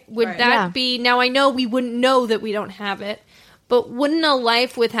music, right? Would that be... Now, I know we wouldn't know that we don't have it, but wouldn't a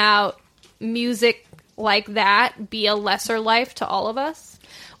life without music like that be a lesser life to all of us?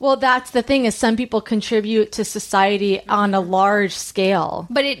 Well, that's the thing, is some people contribute to society on a large scale.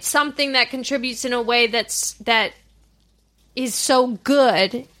 But it's something that contributes in a way that is so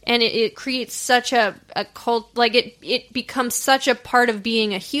good, and it creates such a cult, like it becomes such a part of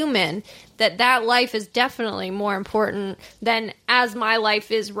being a human that life is definitely more important than as my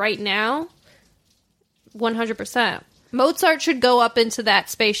life is right now. 100%. Mozart should go up into that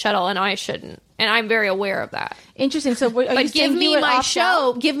space shuttle, and I shouldn't. And I'm very aware of that. Interesting. So, but give me my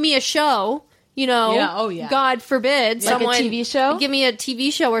show. Give me a show. God forbid, like a TV show. Give me a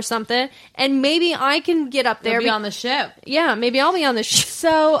TV show or something, and maybe I can get up there. Be on the ship. Yeah, maybe I'll be on the ship.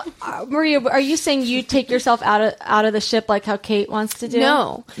 So, Maria, are you saying you take yourself out of the ship like how Kate wants to do?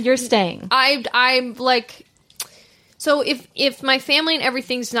 No, you're staying. I'm like. So if my family and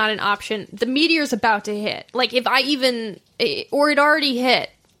everything's not an option, the meteor's about to hit. Like if I even, or it already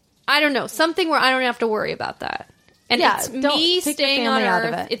hit, I don't know, something where I don't have to worry about that. And it's me staying on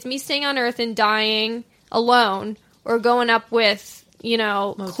Earth. It's me staying on Earth and dying alone, or going up with,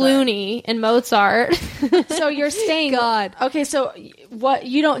 Mozart. Clooney and Mozart. So you're staying. God. Okay, so what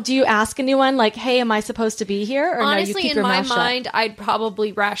do you ask anyone like, hey, am I supposed to be here? Or honestly, no, you keep in your my mouth mind, shut? I'd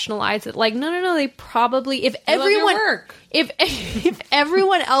probably rationalize it. Like, no, they probably, if everyone, if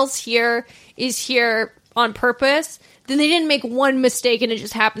everyone else here is here on purpose, then they didn't make one mistake and it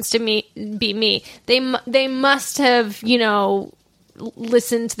just happens to be me. They must have,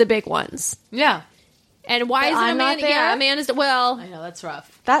 listened to the big ones. Yeah. And why is I'm Amanda? not there? Yeah, Amanda's. Well, I know that's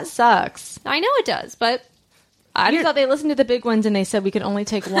rough. That sucks. I know it does, but I thought they listened to the big ones and they said we could only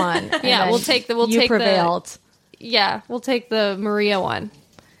take one. Yeah, we'll take the. You prevailed. We'll take the Maria one.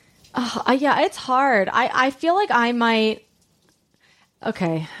 Yeah, it's hard. I feel like I might.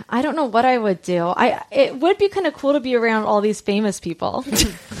 Okay, I don't know what I would do. It would be kind of cool to be around all these famous people.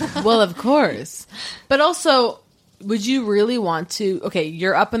 Well, of course, but also would you really want to? Okay,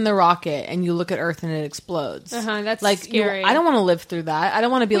 you're up in the rocket and you look at Earth and it explodes. That's like scary. I don't want to live through that. I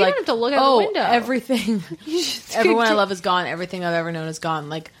don't want to be Well, like, you don't have to look out the window. Everything, everyone I love is gone. Everything I've ever known is gone.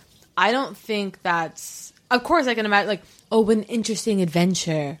 Like, I don't think that's. Of course, I can imagine like, an interesting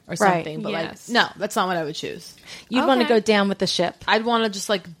adventure or something. But like, no, that's not what I would choose. You'd want to go down with the ship. I'd want to just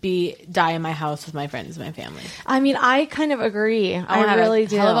like die in my house with my friends, my family. I mean, I kind of agree. I really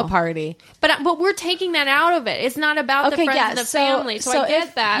do. Hell of a party. But we're taking that out of it. It's not about the friends and the family. So I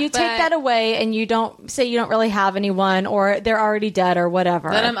get that. You take that away and you don't really have anyone or they're already dead or whatever.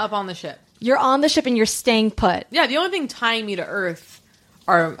 Then I'm up on the ship. You're on the ship and you're staying put. Yeah, the only thing tying me to Earth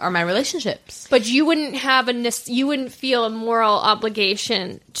are my relationships. But you wouldn't you wouldn't feel a moral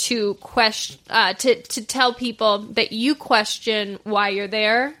obligation to question to tell people that you question why you're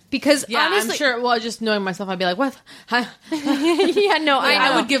there, because honestly, I'm sure. Well, just knowing myself, I'd be like, what? I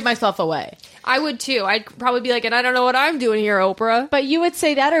would give myself away. I would too. I'd probably be like, and I don't know what I'm doing here, Oprah. But you would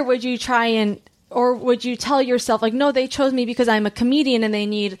say that, or would you or would you tell yourself, like, no, they chose me because I'm a comedian and they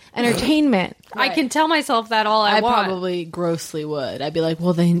need entertainment? Right. I can tell myself that all I want. I probably grossly would. I'd be like,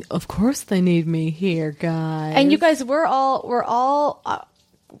 well, of course they need me here, guys. And you guys, we're all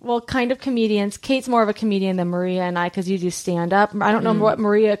kind of comedians. Kate's more of a comedian than Maria and I, because you do stand up. I don't know what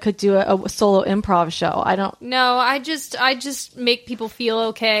Maria could do a solo improv show. I don't. No, I just make people feel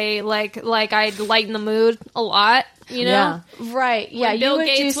okay. Like I lighten the mood a lot. You know, yeah. Right? Yeah, Bill you would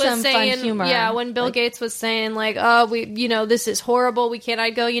Gates do some was saying, fun humor. Yeah, when Bill Gates was saying like, "Oh, this is horrible. We can't." I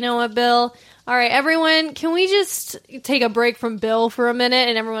go, you know what, Bill? All right, everyone, can we just take a break from Bill for a minute?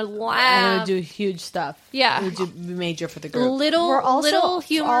 And everyone laugh. And it would do huge stuff. Yeah, it would be major for the group. Little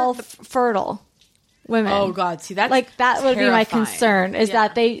humor. All fertile women. Oh God, see that's like that would terrifying. be my concern. Is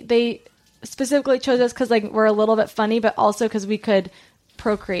that they specifically chose us because like we're a little bit funny, but also because we could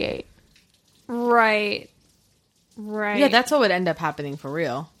procreate. Right. Yeah, that's what would end up happening for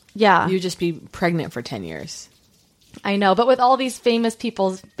real. Yeah. You'd just be pregnant for 10 years. I know, but with all these famous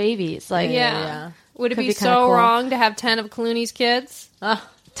people's babies, like... Yeah. Would it be so cool. Wrong to have 10 of Clooney's kids?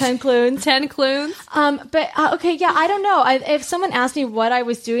 10 Clunes? 10 Clunes? Okay, yeah, I don't know. If someone asked me what I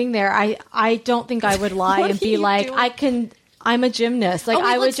was doing there, I don't think I would lie and be like, I'm a gymnast. Like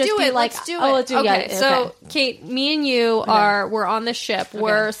I would just be like, let's do it. Okay. So, Kate, me and you we're on the ship. Okay.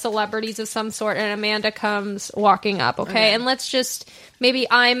 We're celebrities of some sort, and Amanda comes walking up. Okay, and let's just maybe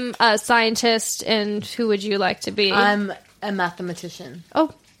I'm a scientist, and who would you like to be? I'm a mathematician.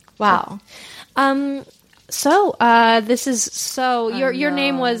 Oh, wow. This is your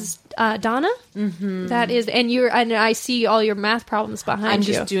name was Donna. Mm-hmm. That is, and I see all your math problems behind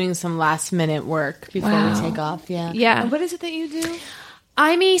you. I'm just doing some last minute work before we take off. Yeah. Yeah. And what is it that you do?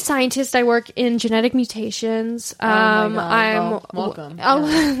 I'm a scientist. I work in genetic mutations. Welcome.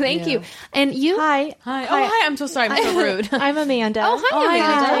 Thank you. And you? Hi. Hi. I'm so sorry. I'm so rude. I'm Amanda. Oh, hi,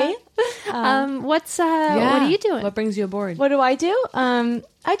 Amanda. Hi. What are you doing? What brings you aboard? What do? I do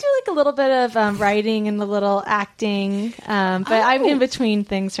like a little bit of writing and a little acting, but I'm in between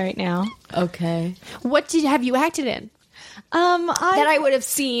things right now. Okay. What have you acted in? That I would have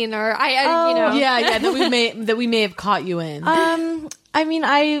seen, or that we may have caught you in. I mean,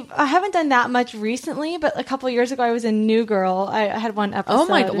 I haven't done that much recently, but a couple years ago I was in New Girl. I had one episode. Oh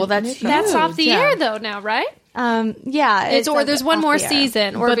my God! Well, that's off the air though now, right? Yeah, or there's one more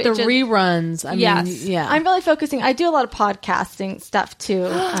season, but the reruns. I mean, I'm really focusing. I do a lot of podcasting stuff too,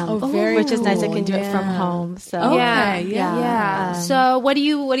 which is nice. I can do it from home. So yeah. So what do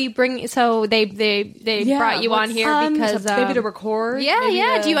you bring? So they brought you on here because maybe to record.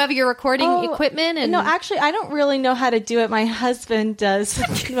 Yeah. Do you have your recording equipment? And no, actually, I don't really know how to do it. My husband does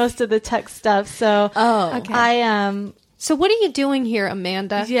most of the tech stuff. So okay. So what are you doing here,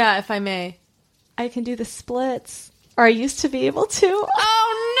 Amanda? Yeah, if I may. I can do the splits. Or I used to be able to.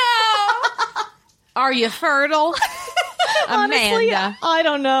 Oh, no! Are you fertile? Honestly, Amanda. I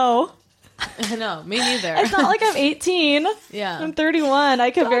don't know. No, me neither. It's not like I'm 18. Yeah. I'm 31. I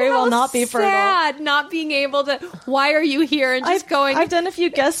could very well not be fertile. Sad not being able to. Why are you here and just going? I've done a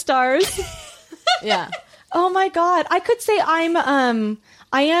few guest stars. Yeah. Oh my God. I could say I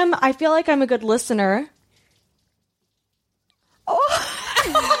feel like I'm a good listener. Oh.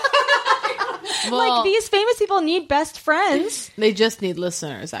 Well, like these famous people need best friends. They just need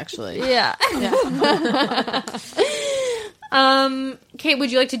listeners, actually. Yeah. Kate,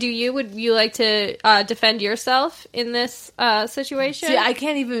 would you like to do you? Would you like to defend yourself in this situation? See, I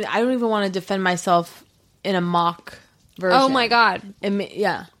don't even want to defend myself in a mock version. Oh my God.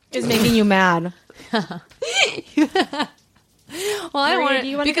 It's making you mad. Well, I don't want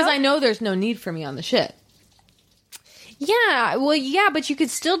to. Because I know there's no need for me on the ship. Yeah, well, yeah, but you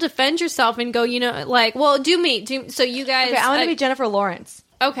could still defend yourself and go, well, do me. So you guys... Okay, I want to be Jennifer Lawrence.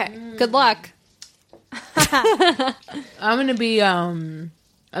 Okay, good luck. I'm going to be a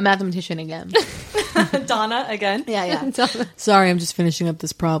mathematician again. Donna again? Yeah. Sorry, I'm just finishing up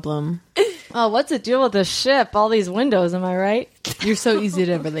this problem. Oh, what's the deal with this ship? All these windows, am I right? You're so easy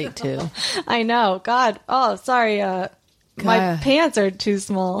to relate to. I know. God. Oh, sorry. My pants are too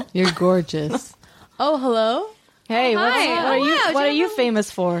small. You're gorgeous. Oh, hello? Hey, hi. what are you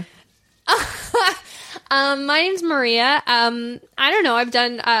famous for? My name's Maria. I don't know. I've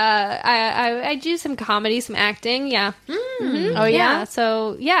done. I do some comedy, some acting. Yeah. Mm-hmm. Oh yeah.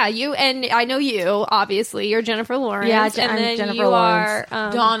 So yeah, you and I know you. Obviously, you're Jennifer Lawrence. Yeah, and I'm then Jennifer you Lawrence.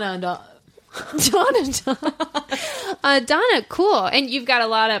 are Donna. Donna, cool. And you've got a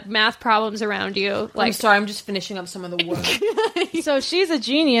lot of math problems around you. I'm sorry, I'm just finishing up some of the work. So she's a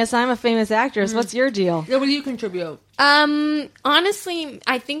genius. I'm a famous actress. What's your deal? Yeah, what do you contribute? Honestly,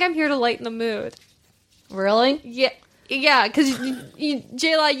 I think I'm here to lighten the mood. Really? Yeah, because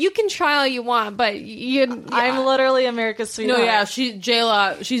Jayla, you can try all you want, but I'm literally America's sweetheart. No, yeah,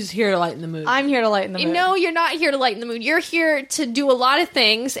 Jayla, she's here to lighten the mood. I'm here to lighten the mood. No, you're not here to lighten the mood. You're here to do a lot of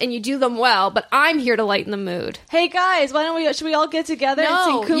things, and you do them well, but I'm here to lighten the mood. Hey, guys, should we all get together and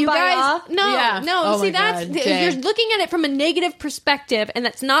sing Kumbaya? You guys, Yeah. no. Oh See, my God, Jay. you're looking at it from a negative perspective, and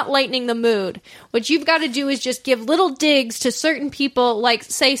that's not lightening the mood. What you've got to do is just give little digs to certain people, like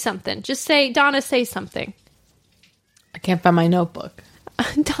say something. Just say, Donna, say something. I can't find my notebook.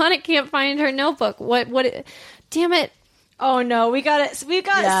 Donna can't find her notebook. What? Damn it. Oh no, we got it. We've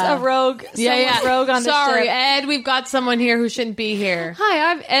got a rogue. Rogue on the Sorry, ship. Ed. We've got someone here who shouldn't be here.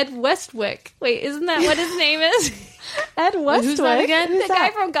 Hi, I'm Ed Westwick. Wait, isn't that what his name is? Ed Westwick. Who's that again? Who's The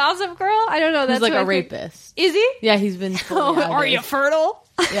that? guy from Gossip Girl? I don't know. That's He's like who a I think. rapist. Is he? Yeah, he's been. Are you fertile?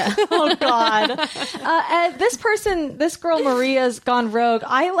 Yeah. Oh God! Ed, this girl Maria's gone rogue.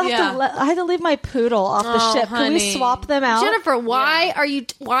 I had to leave my poodle off the ship. Can we honey. swap them out? Jennifer, why are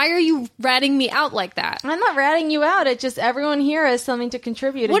you ratting me out like that? I'm not ratting you out. It's just everyone here has something to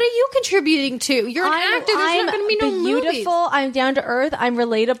contribute. What are you contributing to? You're an actor. There's not going to be no beautiful. movies. I'm down to earth. I'm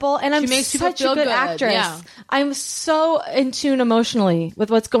relatable, and I'm makes people such feel a good good, actress. yeah. I'm so in tune emotionally with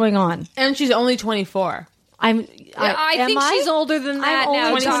what's going on. And she's only 24. I think she's older than that I'm now.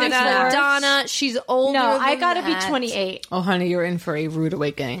 only 26 now. Donna, she's older. No, than I gotta that. be 28. Oh, honey, you're in for a rude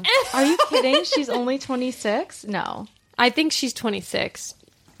awakening. Are you kidding? She's only 26? No. I think she's 26.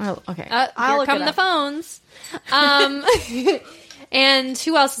 Oh, okay. I'll look come it the up. phones. And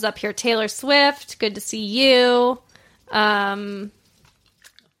who else is up here? Taylor Swift. Good to see you.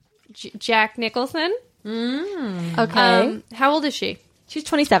 Jack Nicholson. Okay. How old is she? She's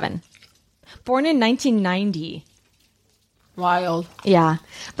 27. Born in 1990. Wild. Yeah.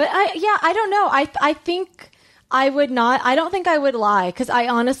 But I don't know. I think I would not. I don't think I would lie because I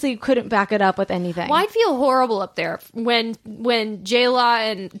honestly couldn't back it up with anything. Well, I'd feel horrible up there when J-Law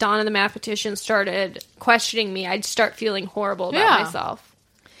and Donna the mathematician started questioning me. I'd start feeling horrible about myself.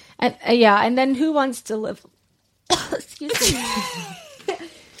 And and then who wants to live? Excuse me.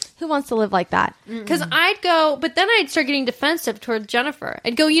 Who wants to live like that? Because I'd go, but then I'd start getting defensive towards Jennifer.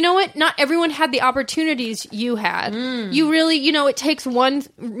 I'd go, you know what? Not everyone had the opportunities you had. You really, it takes one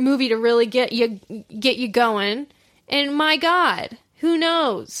movie to really get you going. And my God, who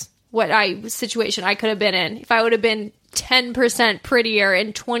knows what situation I could have been in if I would have been 10% prettier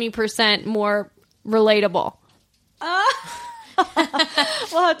and 20% more relatable.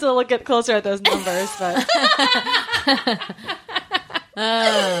 We'll have to look closer at those numbers, but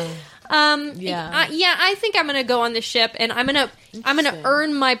I think I'm gonna go on the ship, and I'm gonna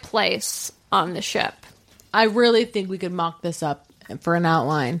earn my place on the ship. I really think we could mock this up for an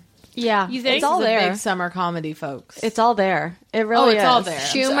outline. yeah, You think? it's all This is a there. big summer comedy, folks. It's all there. It really it's is. all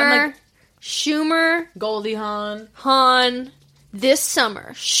there. Schumer, Goldie Hawn. Han, this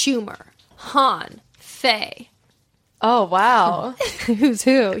summer, Schumer, Han, Faye. Oh wow! Who's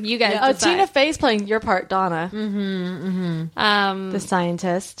who? You guys Oh, decide. Tina Fey's playing your part, Donna. The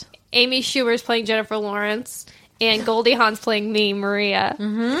scientist. Amy Schumer's playing Jennifer Lawrence, and Goldie Hawn's playing me, Maria.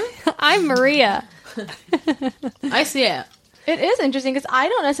 I'm Maria. I see it. It is interesting because I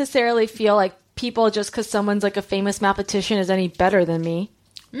don't necessarily feel like people just because someone's like a famous mathematician is any better than me.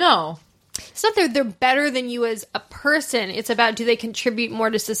 No. It's not that they're better than you as a person. It's about, do they contribute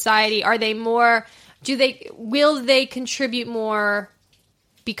more to society? Are they more... Will they contribute more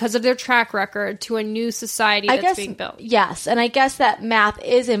because of their track record to a new society that's being built? Yes, and I guess that math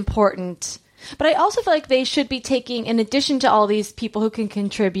is important But I also feel like they should be taking, in addition to all these people who can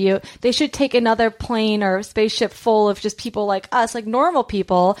contribute, they should take another plane or spaceship full of just people like us, like normal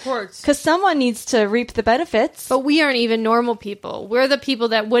people. Of course. Because someone needs to reap the benefits. But we aren't even normal people. We're the people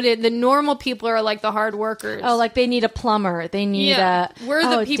that wouldn't. The normal people are like the hard workers. Oh, like they need a plumber. They need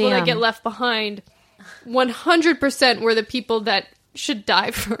We're the people that get left behind. 100% we're the people that should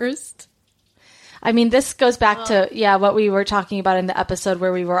die first. I mean, this goes back to, what we were talking about in the episode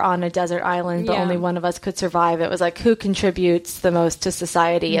where we were on a desert island, but only one of us could survive. It was like, who contributes the most to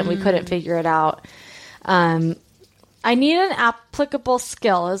society? And we couldn't figure it out. I need an applicable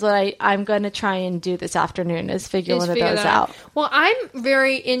skill is what I'm going to try and do this afternoon, is figure one of those out. Well, I'm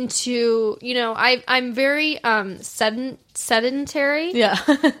very into, I'm very sedentary. Yeah.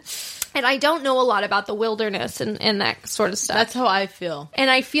 And I don't know a lot about the wilderness and that sort of stuff. That's how I feel. And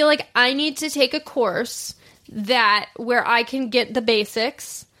I feel like I need to take a course where I can get the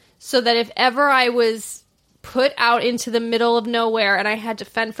basics so that if ever I was put out into the middle of nowhere and I had to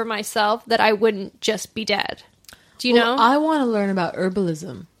fend for myself, that I wouldn't just be dead. Do you know? I want to learn about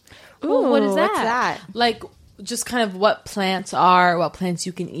herbalism. Ooh, what is that? What's that? Like, just kind of what plants are, what plants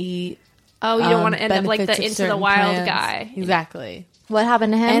you can eat. Oh, you don't want to end up like benefits the of Into the certain Wild plants. guy. Exactly. What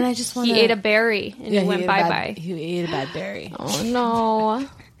happened to him? And I just want He ate a berry and he went bye-bye. He ate a bad berry. Oh, no.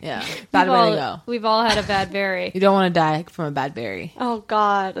 Yeah. Bad way to go. We've all had a bad berry. You don't want to die from a bad berry. Oh,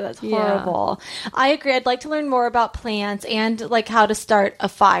 God. That's horrible. I agree. I'd like to learn more about plants and, like, how to start a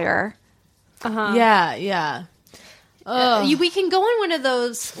fire. Yeah, yeah. We can go on one of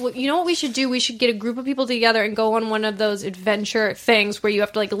those. You know what we should do? We should get a group of people together and go on one of those adventure things where you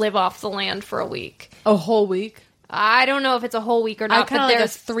have to like live off the land for a week. A whole week? I don't know if it's a whole week or not. I kind of but like a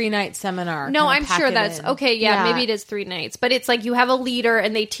there's 3-night seminar. no. Kinda I'm pack sure it that's in. okay. Yeah, Yeah. maybe it is 3 nights, but it's like you have a leader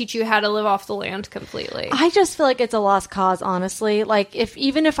and they teach you how to live off the land completely. I just feel like it's a lost cause, honestly. Like,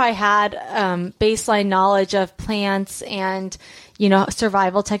 even if I had baseline knowledge of plants and,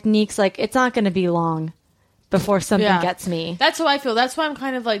 survival techniques, like, it's not going to be long before something gets me. That's how I feel. That's why I'm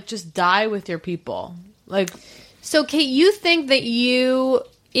kind of like, just die with your people. Like, So, Kate, you think that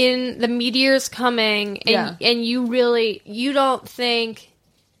in the meteor's coming and you don't think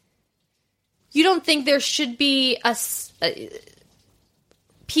there should be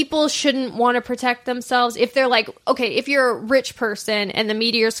people shouldn't want to protect themselves if they're like, okay, if you're a rich person and the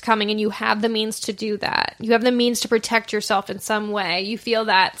meteor's coming and you have the means to do that, you have the means to protect yourself in some way, you feel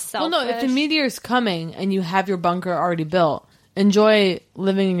that selfish. well, no, if the meteor's coming and you have your bunker already built, enjoy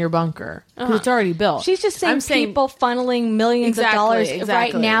living in your bunker because it's already built. She's just saying people funneling millions of dollars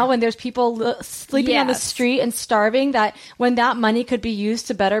right now when there's people sleeping on the street and starving, that when that money could be used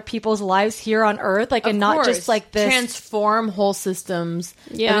to better people's lives here on Earth, like, and not just like this. Transform whole systems.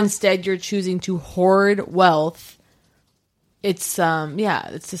 Yeah. And instead you're choosing to hoard wealth. It's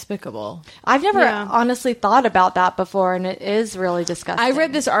it's despicable. I've never honestly thought about that before, and it is really disgusting. I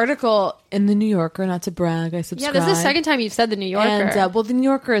read this article in the New Yorker, not to brag. I subscribe. Yeah, this is the second time you've said the New Yorker. And the New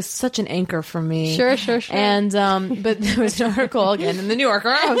Yorker is such an anchor for me. Sure. And but there was an article again in the New Yorker.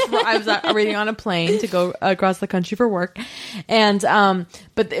 I was reading on a plane to go across the country for work, and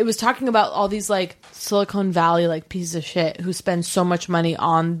but it was talking about all these like Silicon Valley like pieces of shit who spend so much money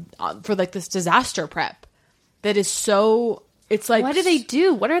on for like this disaster prep that is so. It's like, what do they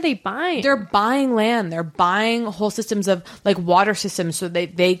do? What are they buying? They're buying land. They're buying whole systems of like water systems so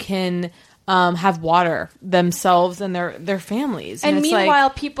they can have water themselves and their families. And it's meanwhile,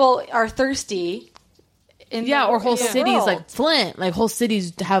 like, people are thirsty. Or whole cities world. like Flint, like whole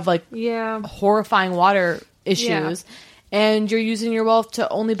cities have like horrifying water issues. And you're using your wealth to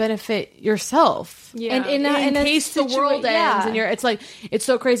only benefit yourself. Yeah. And in case the world ends, and it's like, it's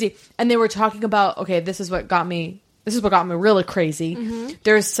so crazy. And they were talking about, okay, this is what got me really crazy. Mm-hmm.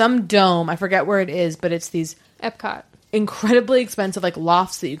 There's some dome, I forget where it is, but it's these Epcot, incredibly expensive like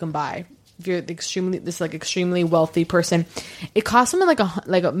lofts that you can buy if you're extremely wealthy person. It costs something like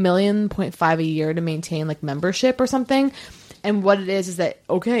 $1.5 million a year to maintain like membership or something. And what it is that,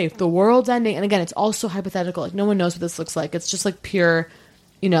 okay, if the world's ending, and again, it's also hypothetical, like no one knows what this looks like. It's just like pure,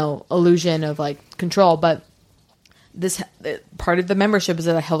 illusion of like control. But this part of the membership is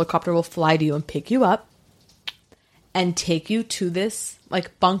that a helicopter will fly to you and pick you up and take you to this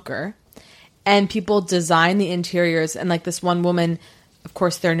like bunker, and people design the interiors. And like this one woman, of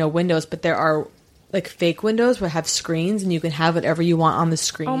course there are no windows, but there are like fake windows where have screens and you can have whatever you want on the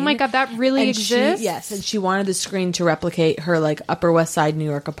screen. Oh my God, that really exists? Yes. And she wanted the screen to replicate her like Upper West Side New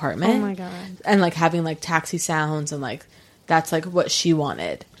York apartment. Oh my God. And like having like taxi sounds and like, that's like what she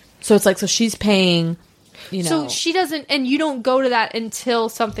wanted. So it's like, so she's paying So she doesn't, and you don't go to that until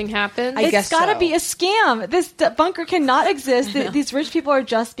something happens? It's got to be a scam. This bunker cannot exist. These rich people are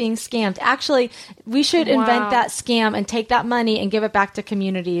just being scammed. Actually, we should invent that scam and take that money and give it back to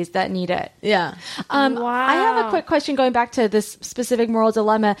communities that need it. Yeah. I have a quick question going back to this specific moral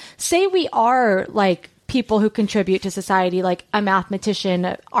dilemma. Say we are like people who contribute to society, like a mathematician,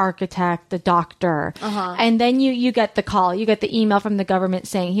 an architect, a doctor. And then you get the call, you get the email from the government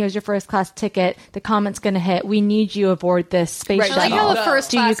saying, here's your first class ticket. The comment's going to hit. We need you aboard this space shuttle. I like how the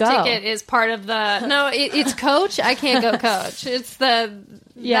first class ticket is part of the, it's coach. I can't go coach. It's the,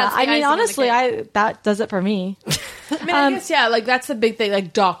 I mean, honestly, that does it for me. I mean, I guess, like that's the big thing,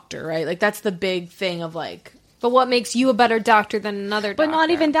 like doctor, right? Like that's the big thing of like, but what makes you a better doctor than another doctor? But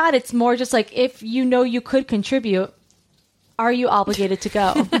not even that. It's more just like, if you know you could contribute, are you obligated to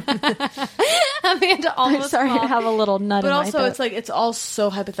go? Amanda almost. I'm sorry, I have a little nut. But also, it's like it's all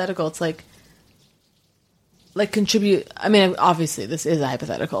so hypothetical. It's like contribute. I mean, obviously, this is a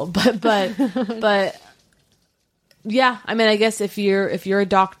hypothetical, but yeah. I mean, I guess if you're a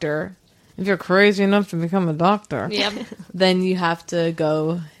doctor, if you're crazy enough to become a doctor, then you have to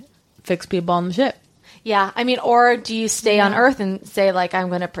go fix people on the ship. Yeah, I mean, or do you stay on Earth and say, like, I'm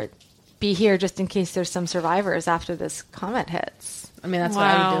going to be here just in case there's some survivors after this comet hits? I mean, that's what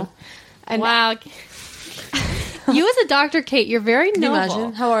I would do. And you as a doctor, Kate, you're very noble. Can you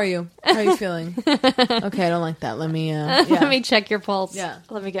imagine? How are you? How are you feeling? Okay, I don't like that. Let me let me check your pulse. Yeah.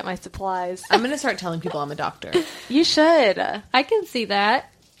 Let me get my supplies. I'm going to start telling people I'm a doctor. You should. I can see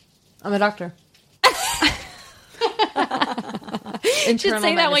that. I'm a doctor. Should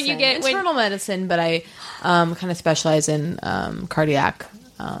say that when you get internal medicine, but I kind of specialize in cardiac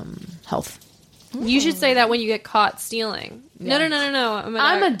health. You should say that when you get caught stealing. No.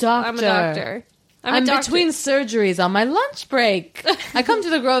 I'm a doctor. I'm a doctor. I'm between surgeries on my lunch break. I come to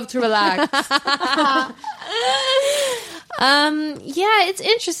the Grove to relax. Yeah, it's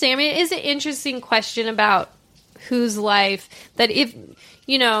interesting. I mean, it is an interesting question about whose life that if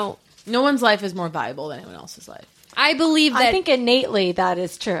no one's life is more valuable than anyone else's life. I believe that. I think innately that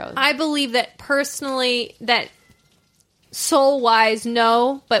is true. I believe that personally, that soul-wise,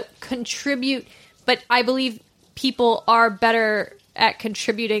 no, but contribute. But I believe people are better at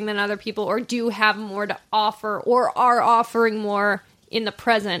contributing than other people, or do have more to offer, or are offering more in the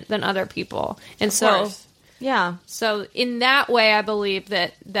present than other people. And so in that way, I believe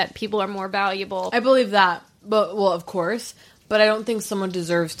that people are more valuable. I believe that, but of course. But I don't think someone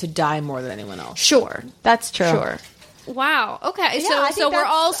deserves to die more than anyone else. Sure. That's true. Sure. Wow. Okay. Yeah, so we're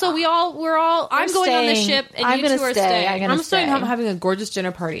all I'm going on the ship and you two are staying. I'm staying home having a gorgeous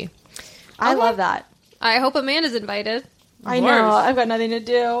dinner party. I love that. I hope Amanda's invited. I know. I've got nothing to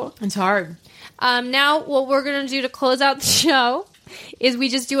do. It's hard. Now what we're going to do to close out the show is we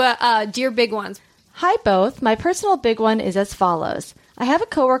just do a Dear Big Ones. Hi, both. My personal big one is as follows. I have a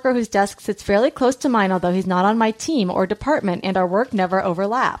coworker whose desk sits fairly close to mine, although he's not on my team or department, and our work never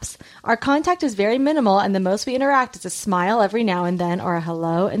overlaps. Our contact is very minimal, and the most we interact is a smile every now and then or a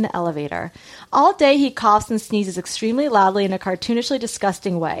hello in the elevator. All day he coughs and sneezes extremely loudly in a cartoonishly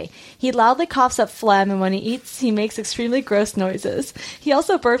disgusting way. He loudly coughs up phlegm, and when he eats, he makes extremely gross noises. He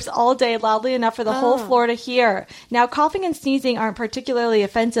also burps all day loudly enough for the whole floor to hear. Now, coughing and sneezing aren't particularly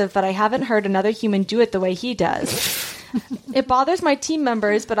offensive, but I haven't heard another human do it the way he does. It bothers my team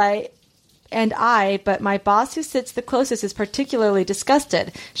members, but my boss who sits the closest is particularly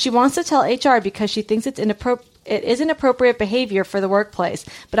disgusted. She wants to tell HR because she thinks it is inappropriate behavior for the workplace,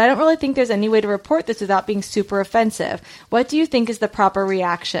 but I don't really think there's any way to report this without being super offensive. What do you think is the proper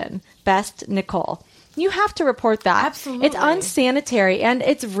reaction? Best, Nicole. You have to report that. Absolutely. It's unsanitary and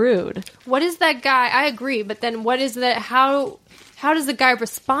it's rude. What is that guy? I agree, but then what is that? How does the guy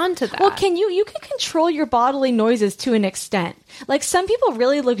respond to that? Well, you can control your bodily noises to an extent. Like, some people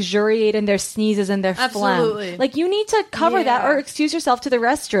really luxuriate in their sneezes and their phlegm. Like, you need to cover that or excuse yourself to the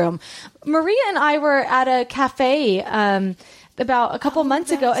restroom. Maria and I were at a cafe about a couple months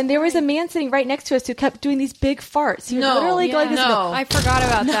ago, and there was a man sitting right next to us who kept doing these big farts. He was literally going this. I forgot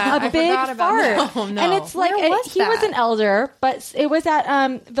about that. A big fart. And it's like, he was an elder, but it was at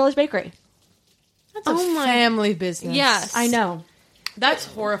Village Bakery. That's a family business. Yes. I know. That's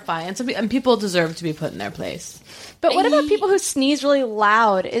horrifying. And people deserve to be put in their place. But what about people who sneeze really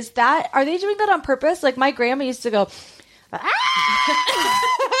loud? Are they doing that on purpose? Like, my grandma used to go, ah!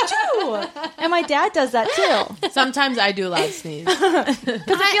 And my dad does that too. Sometimes I do a loud sneeze. Because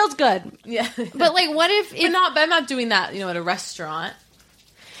it feels good. Yeah. But like, what if... But I'm not doing that, at a restaurant.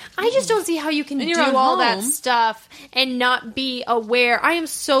 I just don't see how you can do all that stuff and not be aware. I am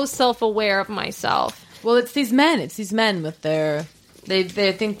so self-aware of myself. Well, it's these men. It's these men with their... They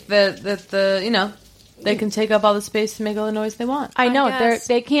think that They can take up all the space to make all the noise they want. I know.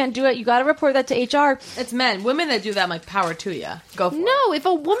 They can't do it. You got to report that to HR. It's men. Women that do that, I'm like, power to you. Go for it. No, if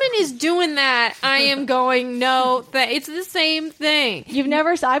a woman is doing that, I am going, no, it's the same thing.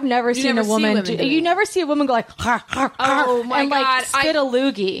 I've never seen a woman you never see a woman go like, har, har, har, oh my and God. like spit a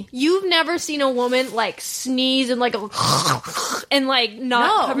loogie. You've never seen a woman like sneeze and like and like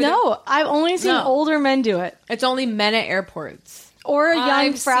not cover No, I've only seen older men do it. It's only men at airports. Or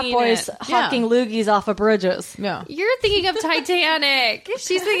young frat boys hawking loogies off of bridges. Yeah. You're thinking of Titanic.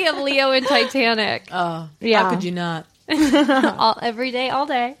 She's thinking of Leo in Titanic. Oh, yeah. How could you not? Every day, all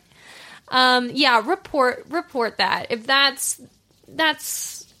day. Report that. If that's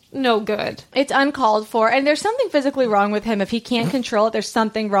no good. It's uncalled for. And there's something physically wrong with him. If he can't control it, there's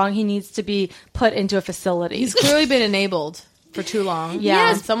something wrong. He needs to be put into a facility. He's clearly been enabled for too long.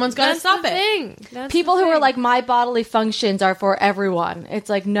 Yeah. And someone's got to stop it. People who are like, my bodily functions are for everyone. It's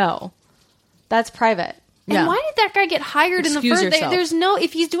like, no. That's private. And why did that guy get hired in the first place? Yourself.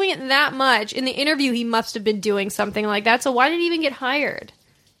 If he's doing it that much, in the interview he must have been doing something like that. So why did he even get hired?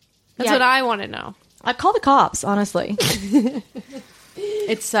 That's what I want to know. I'd call the cops, honestly.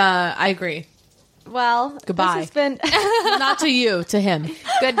 I agree. Well, goodbye. This has been not to you, to him.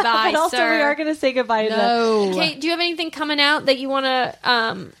 Goodbye, but also sir. we are going to say goodbye to them. Kate, do you have anything coming out that you want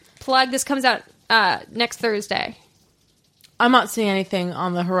to plug? This comes out next Thursday. I'm not seeing anything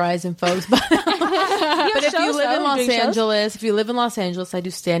on the horizon, folks. But if you live in Los Angeles, I do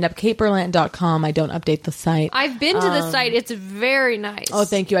stand up. KateBerlant.com. I don't update the site. I've been to the site. It's very nice. Oh,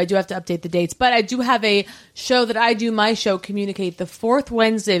 thank you. I do have to update the dates, but I do have a show that I do. My show, Communicate, the 4th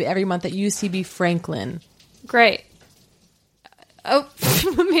Wednesday of every month at UCB Franklin. Great. Oh,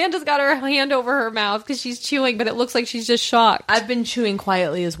 Amanda's got her hand over her mouth because she's chewing, but it looks like she's just shocked. I've been chewing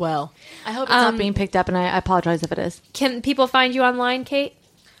quietly as well. I hope it's not being picked up, and I apologize if it is. Can people find you online, Kate?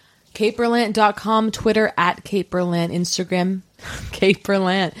 KateBerlant.com, Twitter at Kate Berlant, Instagram Kate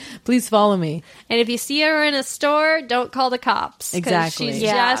Berlant. Please follow me. And if you see her in a store, don't call the cops. Exactly. She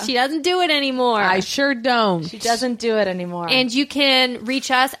doesn't do it anymore. I sure don't. She doesn't do it anymore. And you can reach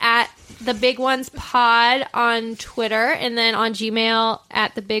us at The Big Ones Pod on Twitter, and then on Gmail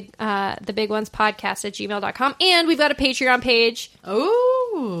at the Big Ones Podcast at gmail.com. And we've got a Patreon page.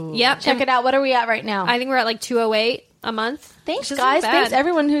 Ooh. Yep. Check it out. What are we at right now? I think we're at like 208 a month. Thanks, guys. Thanks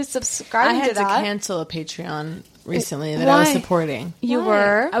everyone who's subscribing to that. I had to cancel a Patreon recently that I was supporting. You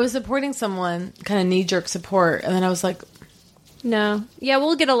were? I was supporting someone, kind of knee-jerk support, and then I was like... No. Yeah,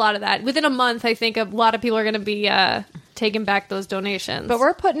 we'll get a lot of that. Within a month, I think a lot of people are going to be taking back those donations. But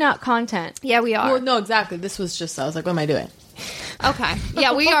we're putting out content. Yeah, we are. Well, no, exactly. This was just... I was like, what am I doing? Okay.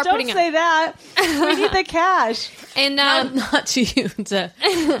 Yeah, we are putting Don't say that. We need the cash. And not to you, to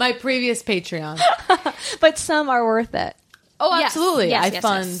my previous Patreon. But some are worth it. Oh, absolutely. Yes,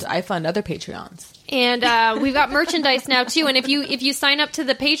 I fund other Patreons. And we've got merchandise now too. And if you sign up to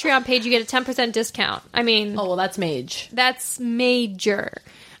the Patreon page, you get a 10% discount. I mean, oh well, that's major. That's major.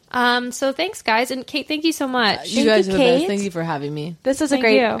 So thanks, guys, and Kate, thank you so much. You guys are the best. Thank you for having me. This was a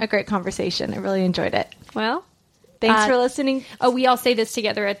great conversation. I really enjoyed it. Well, thanks for listening. Oh, we all say this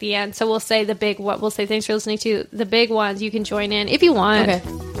together at the end. So we'll say we'll say thanks for listening to The Big Ones. You can join in if you want. Okay.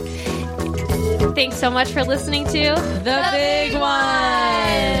 Thanks so much for listening to The Big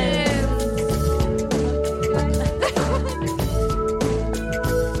Ones.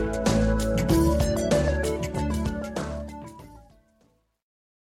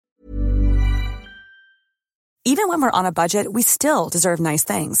 Even when we're on a budget, we still deserve nice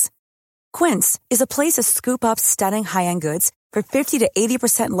things. Quince is a place to scoop up stunning high-end goods for 50 to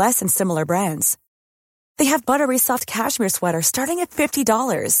 80% less than similar brands. They have buttery soft cashmere sweaters starting at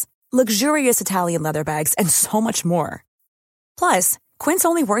 $50, luxurious Italian leather bags, and so much more. Plus, Quince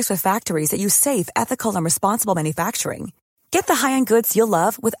only works with factories that use safe, ethical, and responsible manufacturing. Get the high-end goods you'll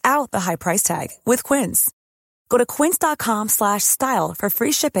love without the high price tag with Quince. Go to quince.com/style for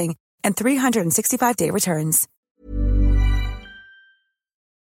free shipping and 365-day returns.